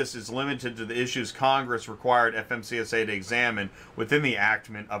this notice is limited to the issues Congress required FMCSA to examine within the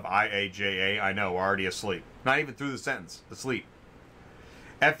enactment of IAJA, I know, we're already asleep. Not even through the sentence, asleep.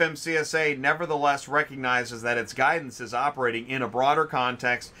 FMCSA nevertheless recognizes that its guidance is operating in a broader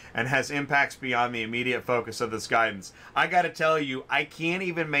context and has impacts beyond the immediate focus of this guidance. I gotta tell you, I can't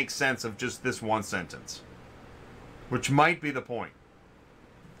even make sense of just this one sentence, which might be the point.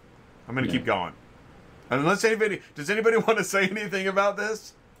 I'm gonna keep going. Unless does anybody want to say anything about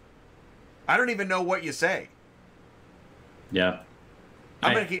this? I don't even know what you say. Yeah.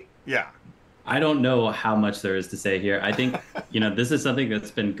 Yeah. I don't know how much there is to say here. I think, this is something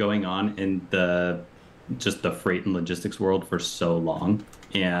that's been going on in just the freight and logistics world for so long.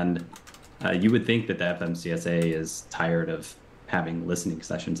 And you would think that the FMCSA is tired of having listening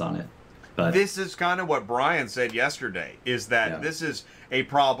sessions on it. But this is kind of what Brian said yesterday, is that this is a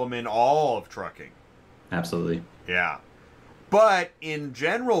problem in all of trucking. Absolutely. Yeah. But in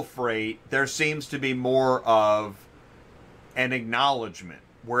general freight, there seems to be more of an acknowledgement.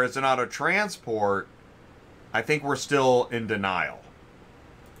 Whereas in auto transport, I think we're still in denial.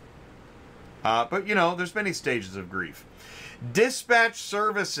 But, there's many stages of grief. Dispatch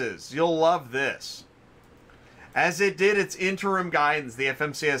services. You'll love this. As it did its interim guidance, the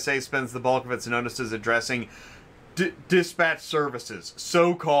FMCSA spends the bulk of its notices addressing dispatch services,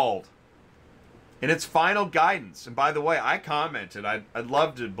 so-called. In its final guidance, and by the way, I commented, I'd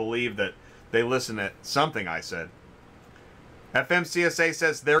love to believe that they listen to something I said. FMCSA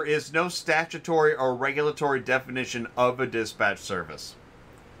says there is no statutory or regulatory definition of a dispatch service.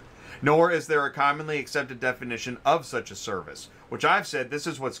 Nor is there a commonly accepted definition of such a service, which I've said this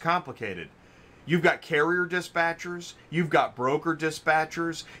is what's complicated. You've got carrier dispatchers, you've got broker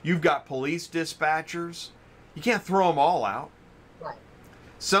dispatchers, you've got police dispatchers. You can't throw them all out. Right.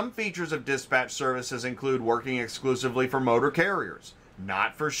 Some features of dispatch services include working exclusively for motor carriers,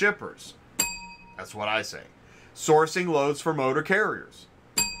 not for shippers. That's what I say. Sourcing loads for motor carriers.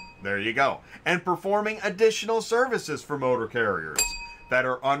 There you go. And performing additional services for motor carriers that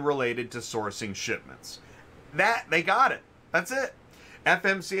are unrelated to sourcing shipments. They got it. That's it.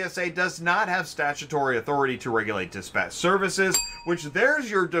 FMCSA does not have statutory authority to regulate dispatch services, which there's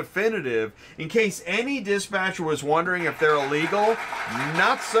your definitive. In case any dispatcher was wondering if they're illegal,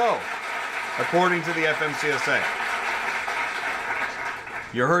 not so, according to the FMCSA.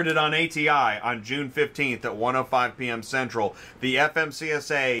 You heard it on ATI on June 15th at 1:05 p.m. Central. The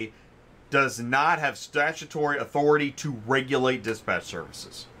FMCSA does not have statutory authority to regulate dispatch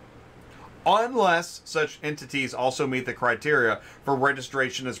services, unless such entities also meet the criteria for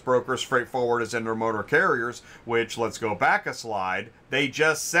registration as brokers, freight forwarders, and motor carriers, which, let's go back a slide, they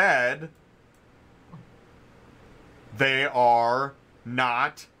just said they are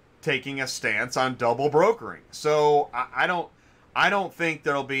not taking a stance on double brokering. So I don't think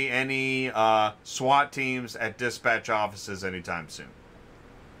there'll be any SWAT teams at dispatch offices anytime soon.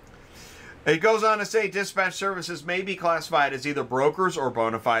 It goes on to say dispatch services may be classified as either brokers or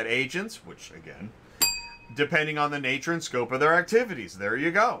bona fide agents, which, again, depending on the nature and scope of their activities. There you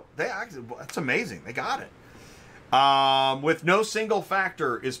go. That's amazing. They got it. With no single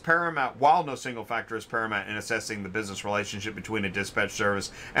factor is paramount, while no single factor is paramount in assessing the business relationship between a dispatch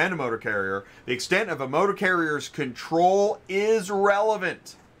service and a motor carrier, the extent of a motor carrier's control is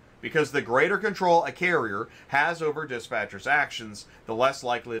relevant. Because the greater control a carrier has over dispatcher's actions, the less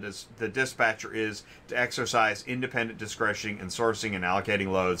likely the dispatcher is to exercise independent discretion in sourcing and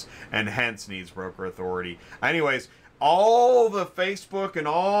allocating loads, and hence needs broker authority. Anyways, all the Facebook and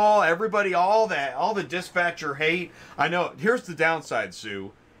all the dispatcher hate. I know, here's the downside,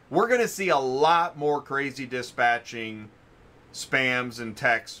 Sue. We're going to see a lot more crazy dispatching spams and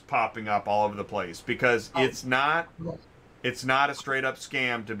texts popping up all over the place, because it's not a straight up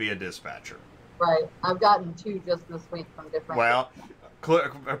scam to be a dispatcher. Right. I've gotten 2 just this week from different. Well,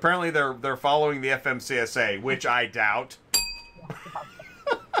 apparently they're following the FMCSA, which I doubt.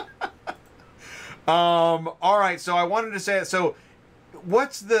 All right. So I wanted to say, so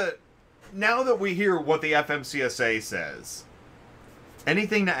now that we hear what the FMCSA says,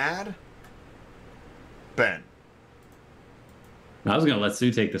 anything to add? Ben. I was going to let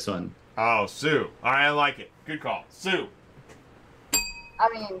Sue take this one. Oh, Sue. I like it. Good call. Sue. I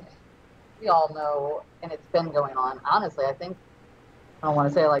mean, we all know, and it's been going on. Honestly, I think, I don't want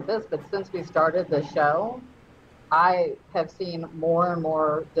to say it like this, but since we started the show, I have seen more and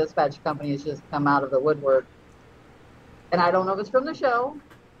more dispatch companies just come out of the woodwork. And I don't know if it's from the show,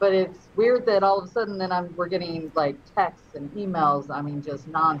 but it's weird that all of a sudden then we're getting like texts and emails, I mean,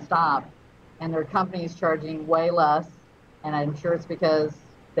 just nonstop. And their companies charging way less. And I'm sure it's because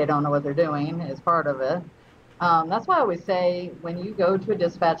they don't know what they're doing is part of it. That's why I always say, when you go to a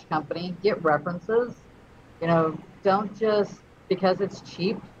dispatch company, get references. You know, don't just, because it's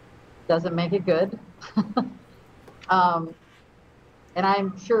cheap, doesn't make it good. And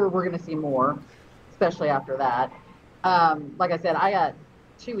I'm sure we're going to see more, especially after that. Like I said, I got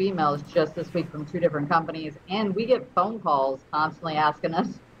 2 emails just this week from 2 different companies, and we get phone calls constantly asking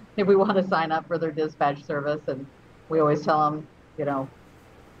us if we want to sign up for their dispatch service. And we always tell them, you know,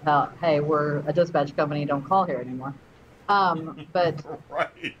 hey, we're a dispatch company, don't call here anymore. But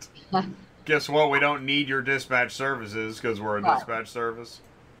right. Guess what? We don't need your dispatch services because we're a dispatch service.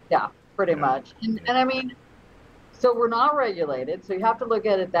 Yeah, pretty much. And I mean, so we're not regulated, so you have to look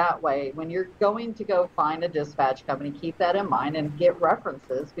at it that way. When you're going to go find a dispatch company, keep that in mind and get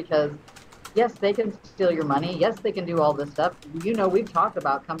references, because yes, they can steal your money. Yes, they can do all this stuff. You know, we've talked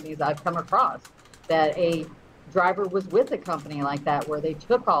about companies I've come across that a driver was with a company like that where they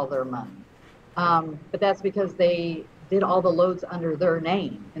took all their money. But that's because they did all the loads under their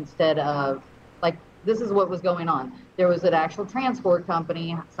name instead of, like, this is what was going on. There was an actual transport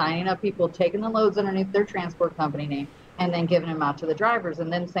company signing up people, taking the loads underneath their transport company name, and then giving them out to the drivers,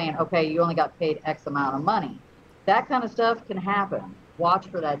 and then saying, okay, you only got paid X amount of money. That kind of stuff can happen. Watch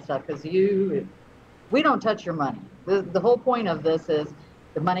for that stuff, because we don't touch your money. The whole point of this is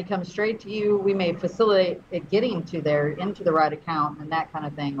the money comes straight to you. We may facilitate it getting into the right account and that kind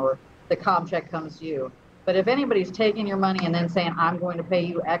of thing, or the comm check comes to you. But if anybody's taking your money and then saying, I'm going to pay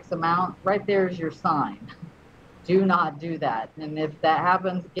you X amount, right there's your sign. Do not do that. And if that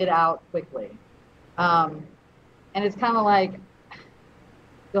happens, get out quickly. And it's kind of like,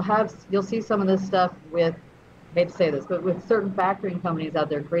 you'll see some of this stuff with, I hate to say this, but with certain factoring companies out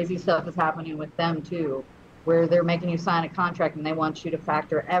there, crazy stuff is happening with them too, where they're making you sign a contract and they want you to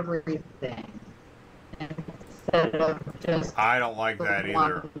factor everything instead of just. I don't like that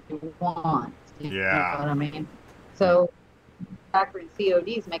either. You want. Yeah. You know what I mean? So factoring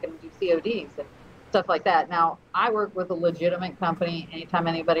CODs, making them do CODs and stuff like that. Now, I work with a legitimate company. Anytime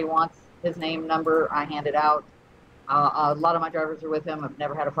anybody wants his name, number, I hand it out. A lot of my drivers are with him. I've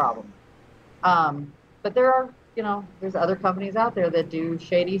never had a problem. But there are you know, there's other companies out there that do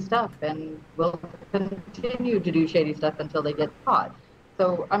shady stuff and will continue to do shady stuff until they get caught.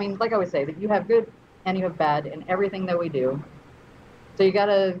 So, I mean, like I always say, that you have good and you have bad in everything that we do. So you got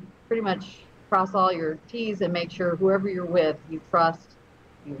to pretty much cross all your T's and make sure whoever you're with, you trust,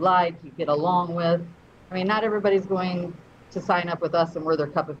 you like, you get along with. I mean, not everybody's going to sign up with us and we're their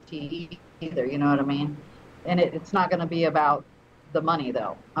cup of tea either, you know what I mean? And it's not going to be about the money,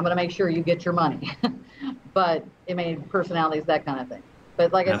 though. I'm going to make sure you get your money. But it may personalities, that kind of thing.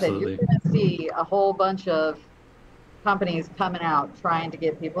 But like Absolutely. I said, you're going to see a whole bunch of companies coming out trying to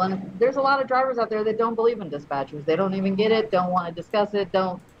get people. And there's a lot of drivers out there that don't believe in dispatchers. They don't even get it, don't want to discuss it,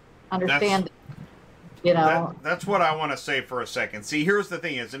 don't understand it. You know, that's what I want to say for a second. See, here's the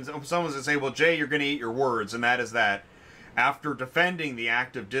thing is, and someone's going to say, well, Jay, you're going to eat your words, and that is that after defending the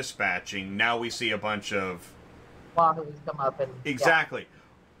act of dispatching, now we see a bunch of wahoos come up and exactly.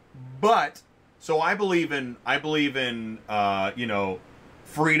 Yeah. But so I believe in you know,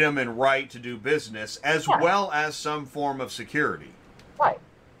 freedom and right to do business as well as some form of security. Right.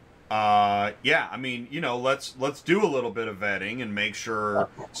 Yeah, I mean, you know, let's do a little bit of vetting and make sure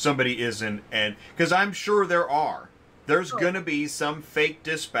somebody isn't, and because I'm sure there's going to be some fake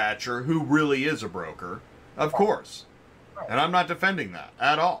dispatcher who really is a broker, of course. And I'm not defending that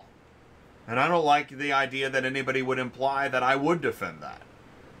at all. And I don't like the idea that anybody would imply that I would defend that.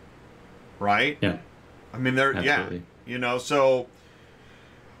 Right? Yeah. I mean, yeah, you know, so,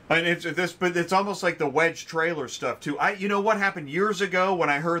 and but it's almost like the wedge trailer stuff too. You know what happened years ago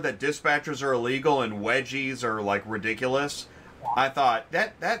when I heard that dispatchers are illegal and wedgies are like ridiculous? I thought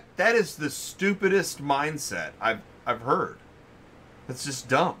that is the stupidest mindset I've heard. It's just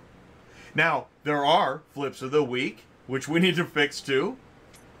dumb. Now, there are flips of the week, which we need to fix too,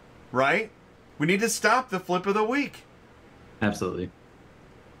 right? We need to stop the flip of the week. Absolutely.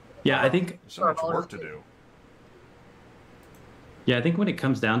 Yeah, I think there's so much work to do. Yeah, I think when it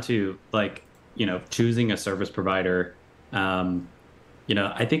comes down to, like, you know, choosing a service provider, you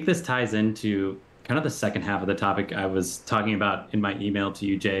know, I think this ties into kind of the second half of the topic I was talking about in my email to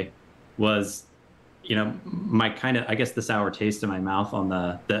you, Jay, was, you know, my kind of, I guess, the sour taste in my mouth on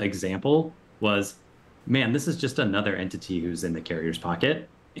the example was, man, this is just another entity who's in the carrier's pocket.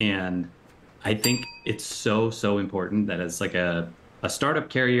 And I think it's so important that as like a startup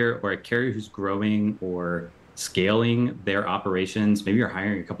carrier or a carrier who's growing or scaling their operations, maybe you're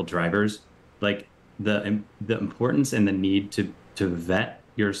hiring a couple drivers, like the importance and the need to vet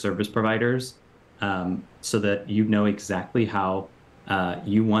your service providers so that you know exactly how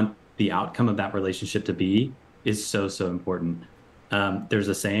you want the outcome of that relationship to be is so important. There's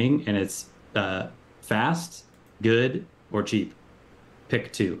a saying, and it's fast, good, or cheap.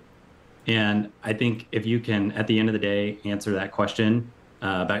 Pick two. And I think if you can, at the end of the day, answer that question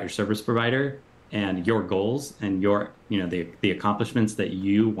about your service provider and your goals and your, you know, the accomplishments that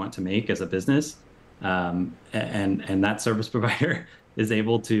you want to make as a business, and that service provider is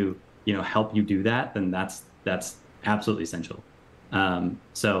able to, you know, help you do that, then that's absolutely essential.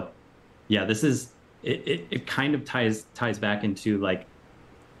 So yeah, this is it kind of ties back into, like,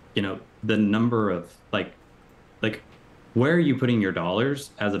 you know, the number of like where are you putting your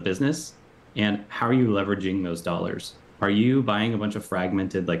dollars as a business, and how are you leveraging those dollars? Are you buying a bunch of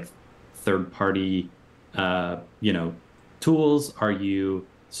fragmented, like, third-party, you know, tools? Are you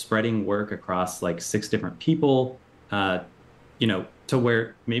spreading work across like 6 different people? You know, to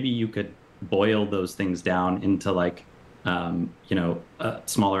where maybe you could boil those things down into, like, you know,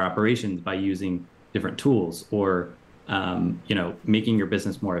 smaller operations by using different tools, or you know, making your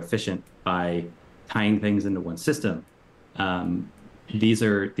business more efficient by tying things into one system. These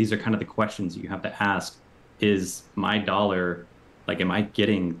are kind of the questions you have to ask. Is my dollar, like, am I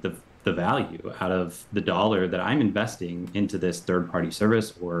getting the value out of the dollar that I'm investing into this third-party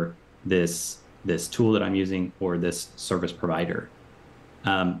service, or this tool that I'm using, or this service provider?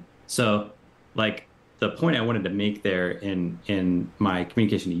 So, like, the point I wanted to make there in my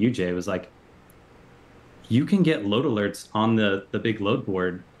communication to you, Jay, was like, you can get load alerts on the big load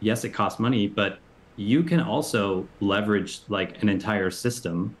board. Yes, it costs money, but you can also leverage, like, an entire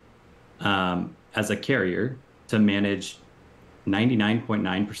system as a carrier to manage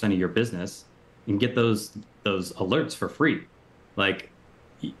 99.9% of your business and get those alerts for free. Like,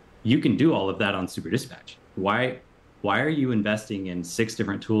 you can do all of that on Super Dispatch. Why are you investing in 6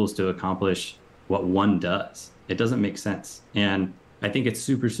 different tools to accomplish what one does? It doesn't make sense. And I think it's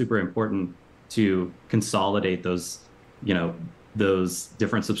super important to consolidate those, you know, those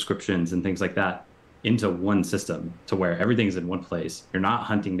different subscriptions and things like that into one system, to where everything's in one place. You're not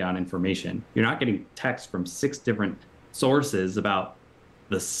hunting down information. You're not getting text from 6 different sources about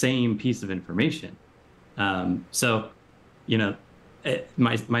the same piece of information. So, you know,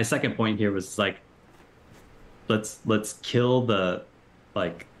 my second point here was like, let's kill the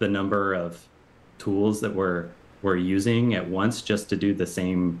number of tools that we're using at once just to do the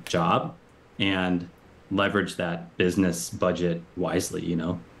same job, and leverage that business budget wisely, you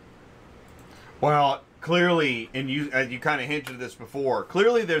know? Well, clearly, and you kind of hinted at this before,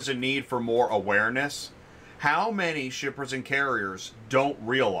 clearly there's a need for more awareness. How many shippers and carriers don't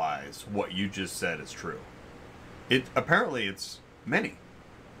realize what you just said is true? Apparently it's many.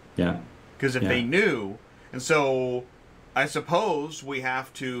 Yeah. Because if they knew, and so I suppose we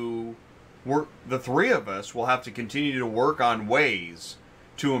have to work, the three of us will have to continue to work on ways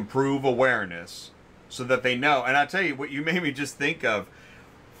to improve awareness so that they know. And I tell you what, you made me just think of,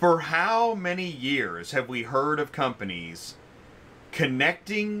 for how many years have we heard of companies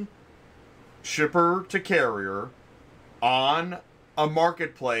connecting shipper to carrier on a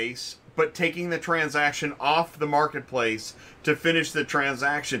marketplace, but taking the transaction off the marketplace to finish the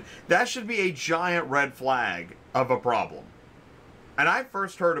transaction? That should be a giant red flag of a problem. And I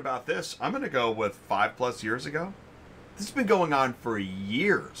first heard about this, I'm going to go with 5+ years ago. This has been going on for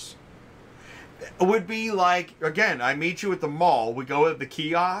years. It would be like, again, I meet you at the mall. We go to the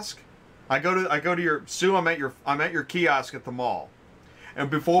kiosk. I go to your Sue. I'm at your kiosk at the mall. And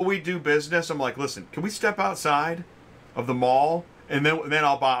before we do business, I'm like, listen, can we step outside of the mall, and then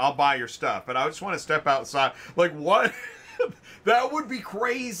I'll buy your stuff. But I just want to step outside. Like, what? That would be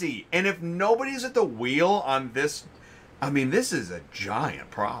crazy. And if nobody's at the wheel on this, I mean, this is a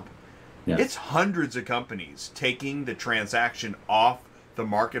giant problem. Yeah. It's hundreds of companies taking the transaction off the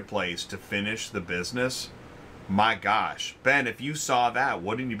marketplace to finish the business. My gosh, Ben, if you saw that,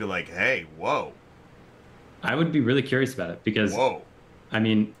 wouldn't you be like, hey, whoa? I would be really curious about it, because whoa. I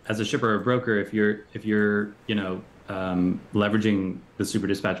mean, as a shipper or broker, if you're leveraging the Super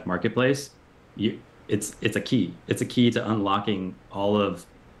Dispatch marketplace, it's a key. It's a key to unlocking all of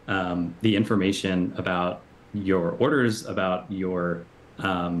the information about your orders, about your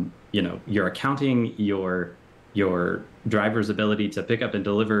your accounting, your driver's ability to pick up and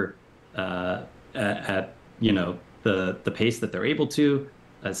deliver at the pace that they're able to,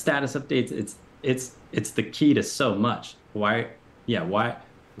 status updates. It's the key to so much. Why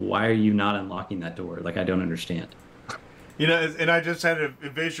are you not unlocking that door? Like, I don't understand. And I just had a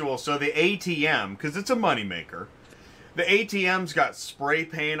visual. So the ATM, because it's a moneymaker, the ATM's got spray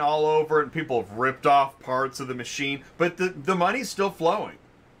paint all over it, and people have ripped off parts of the machine, but the money's still flowing.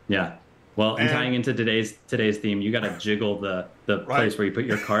 Yeah. Well, and tying into today's theme, you got to jiggle the place where you put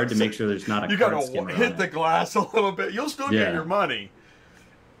your card to make sure there's not a card skimmer. You got to hit the glass a little bit. You'll still get your money.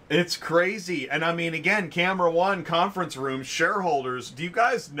 It's crazy. And I mean, again, Camera One, conference room, shareholders, do you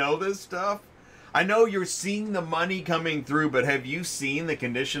guys know this stuff? I know you're seeing the money coming through, but have you seen the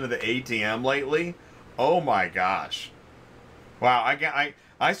condition of the ATM lately? Oh my gosh. Wow,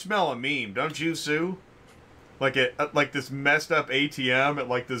 I smell a meme, don't you, Sue? Like this messed up ATM at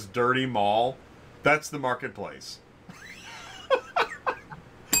like this dirty mall. That's the marketplace.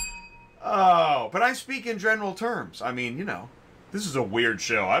 Oh, but I speak in general terms. I mean, this is a weird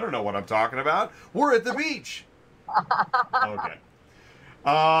show. I don't know what I'm talking about. We're at the beach. Okay.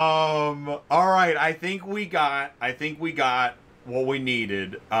 All right. I think we got what we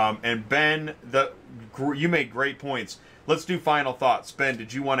needed. And Ben, you made great points. Let's do final thoughts. Ben,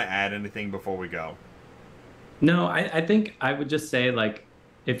 did you want to add anything before we go? No, I think I would just say, like,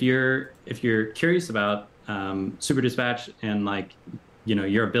 if you're curious about Super Dispatch and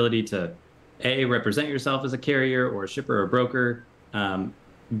your ability to represent yourself as a carrier or a shipper or a broker,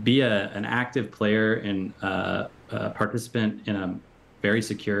 be an active player and a participant in a very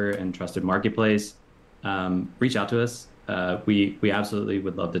secure and trusted marketplace, reach out to us. We absolutely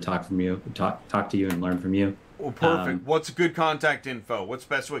would love to talk to you and learn from you. Well, perfect. What's good contact info? What's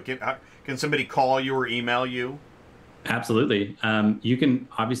best way? Can somebody call you or email you? Absolutely. You can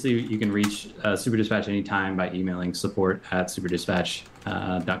reach Super Dispatch anytime by emailing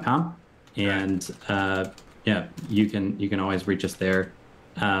support@superdispatch.com. And you can always reach us there.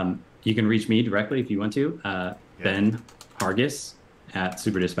 You can reach me directly if you want to. Ben Hargis at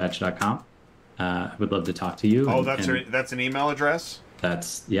superdispatch.com. I would love to talk to you. Oh, that's an email address?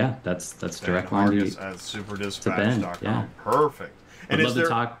 That's direct line to superdispatch.com. Yeah. Perfect. And is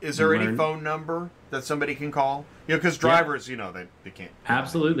there any learn. phone number that somebody can call? Because drivers, they can't.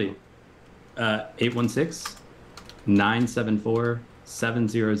 Absolutely.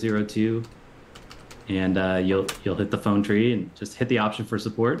 816-974-7002. And you'll hit the phone tree and just hit the option for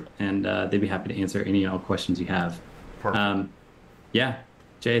support, and they'd be happy to answer any and all questions you have. Perfect.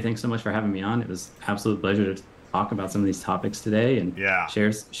 Jay, thanks so much for having me on. It was an absolute pleasure to talk about some of these topics today and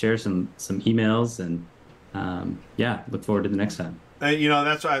share some emails and yeah, look forward to the next time. You know,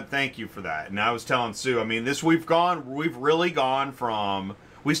 that's why. Thank you for that. And I was telling Sue, I mean, we've really gone from.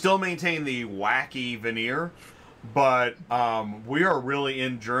 We still maintain the wacky veneer, but we are really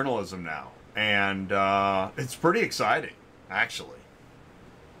in journalism now, and it's pretty exciting, actually.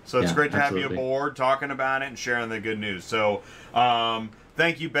 So it's great to absolutely. have you aboard, talking about it and sharing the good news. So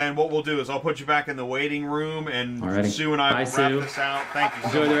thank you, Ben. What we'll do is I'll put you back in the waiting room, and Alrighty. Sue and I Bye, will wrap Sue. this out. Thank you so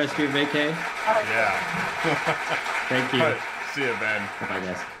Enjoy much. the rest of your vacay. Yeah. Thank you. All right. See you, Ben. Bye,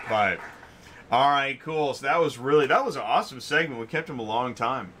 guys. Bye. All right, cool. So that was an awesome segment. We kept him a long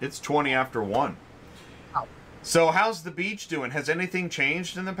time. It's 20 after 1. Oh. So how's the beach doing? Has anything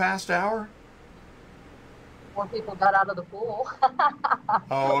changed in the past hour? More people got out of the pool.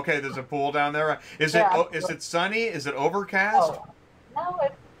 Oh, okay. There's a pool down there. Is Yeah. it is it sunny? Is it overcast? Oh,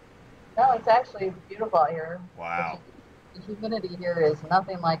 no, it's actually beautiful out here. Wow. The humidity here is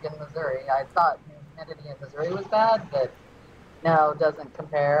nothing like in Missouri. I thought humidity in Missouri was bad, but no, it doesn't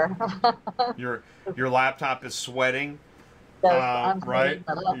compare. Your laptop is sweating. Yes, I'm right? sweating,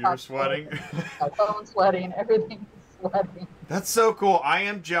 my laptop's You're sweating. My phone's sweating. Everything's sweating. That's so cool. I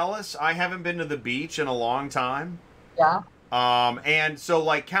am jealous. I haven't been to the beach in a long time. Yeah. And so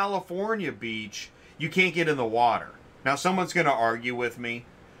like California beach, you can't get in the water. Now someone's going to argue with me,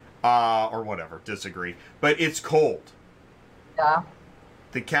 or whatever, disagree. But it's cold. Yeah.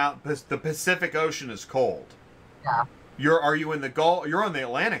 The Pacific Ocean is cold. Yeah. Are you in the Gulf? You're on the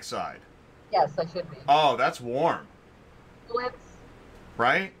Atlantic side. Yes, I should be. Oh, that's warm, Well, it's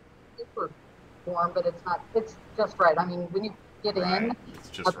right? super warm, but it's not. It's just right. I mean, when you get Right. in It's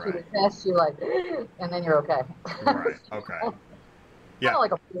just up to right. the chest, you're like, and then you're okay. Right. Okay. Kind Yeah. of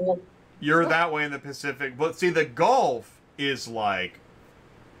like a pool. You're that way in the Pacific, but see, the Gulf is like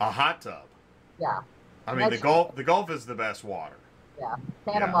a hot tub. Yeah. I mean, the Gulf is the best water. Yeah.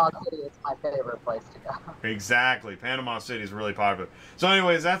 Panama City is my favorite place to go. Exactly. Panama City is really popular. So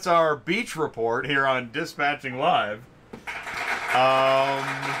anyways, that's our beach report here on Dispatching Live.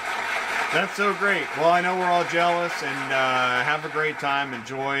 That's so great. Well, I know we're all jealous, and have a great time.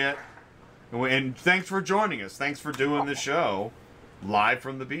 Enjoy it. And thanks for joining us. Thanks for doing the show live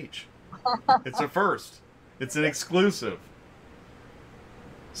from the beach. It's a first. It's an exclusive.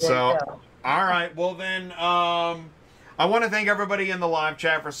 There So, you go. all right. Well, then, I want to thank everybody in the live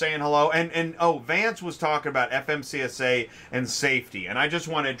chat for saying hello. And oh, Vance was talking about FMCSA and safety. And I just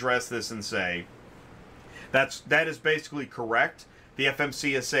want to address this and say that is basically correct. The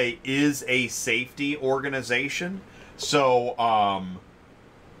FMCSA is a safety organization. So,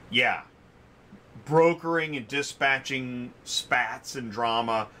 yeah. Brokering and dispatching spats and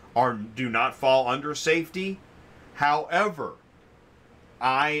drama do not fall under safety. However,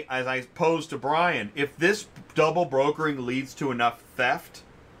 as I posed to Brian, if this double brokering leads to enough theft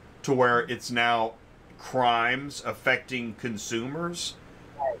to where it's now crimes affecting consumers,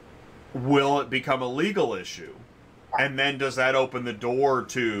 will it become a legal issue? And then does that open the door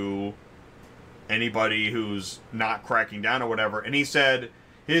to anybody who's not cracking down or whatever? And he said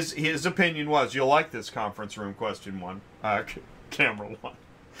his opinion was, you'll like this conference room question one, camera one,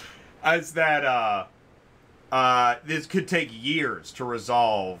 is that this could take years to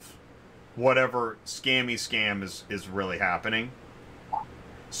resolve whatever scam is really happening.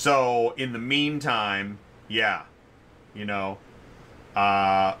 So in the meantime, yeah, you know,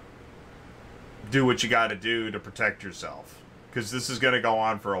 do what you got to do to protect yourself, because this is going to go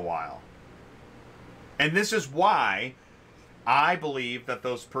on for a while. And this is why I believe that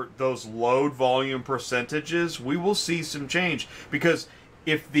those load volume percentages, we will see some change, because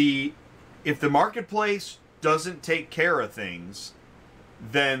if the marketplace doesn't take care of things,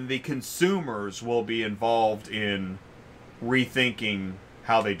 then the consumers will be involved in rethinking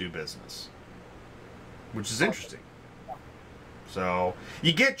how they do business, which is interesting. So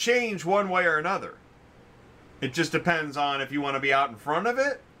you get change one way or another. It just depends on if you want to be out in front of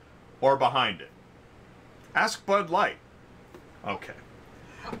it or behind it. Ask Bud Light. Okay.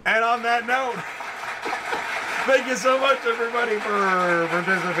 And on that note, thank you so much, everybody, for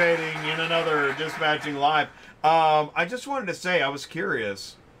participating in another Dispatching Live. I just wanted to say, I was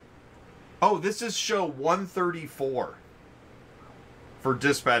curious. Oh, this is show 134 for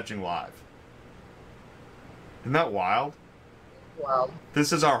Dispatching Live. Isn't that wild? Wow.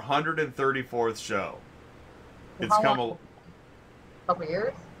 This is our 134th show. It's How come long? Couple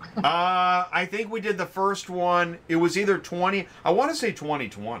years? I think we did the first one. It was either 20. I want to say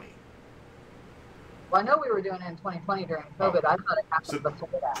 2020. Well, I know we were doing it in 2020 during COVID. I thought it happened So before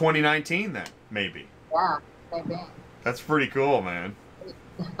that. 2019 then, maybe. Yeah, same thing. That's pretty cool, man.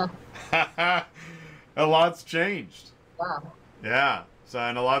 A lot's changed. Yeah. Yeah. So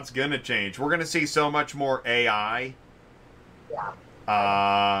and a lot's gonna change. We're gonna see so much more AI.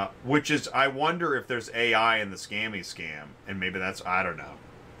 Yeah. Which is, I wonder if there's AI in the scammy scam, and maybe that's, I don't know.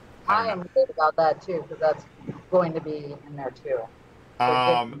 I am worried about that too, because that's going to be in there too.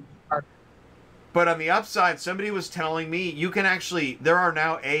 But on the upside, somebody was telling me you can actually, there are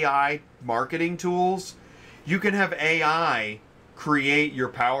now AI marketing tools. You can have AI create your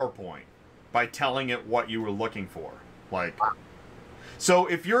PowerPoint by telling it what you were looking for. Like, so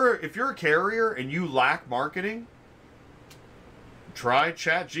if you're a carrier and you lack marketing, try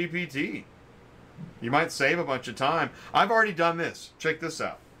ChatGPT. You might save a bunch of time. I've already done this. Check this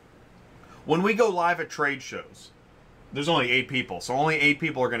out. When we go live at trade shows, there's only 8 people, so only 8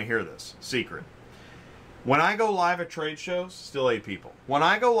 people are going to hear this. Secret. When I go live at trade shows, still 8 people. When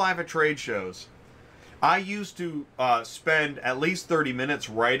I go live at trade shows, I used to spend at least 30 minutes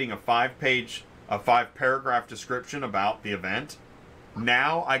writing a 5-paragraph description about the event.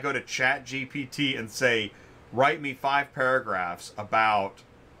 Now I go to ChatGPT and say, write me 5 paragraphs about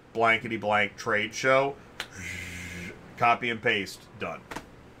blankety blank trade show. Copy and paste, done.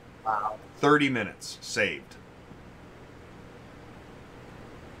 Wow. 30 minutes saved.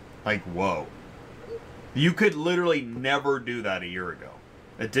 Like, whoa. You could literally never do that a year ago.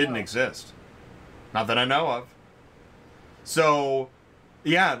 It didn't exist. Not that I know of. So,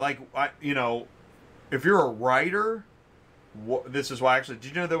 yeah, like, you know, if you're a writer, this is why, actually, did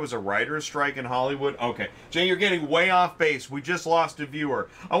you know there was a writer's strike in Hollywood? Okay. Jay, you're getting way off base. We just lost a viewer.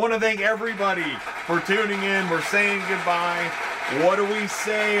 I want to thank everybody for tuning in. We're saying goodbye. What do we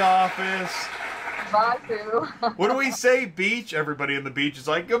say, office? Bye, Sue. What do we say, beach? Everybody in the beach is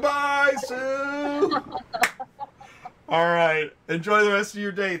like, goodbye, Sue. All right. Enjoy the rest of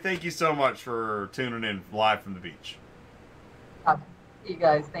your day. Thank you so much for tuning in live from the beach. See you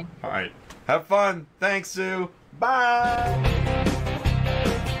guys. Thank you. All right. Have fun. Thanks, Sue. Bye.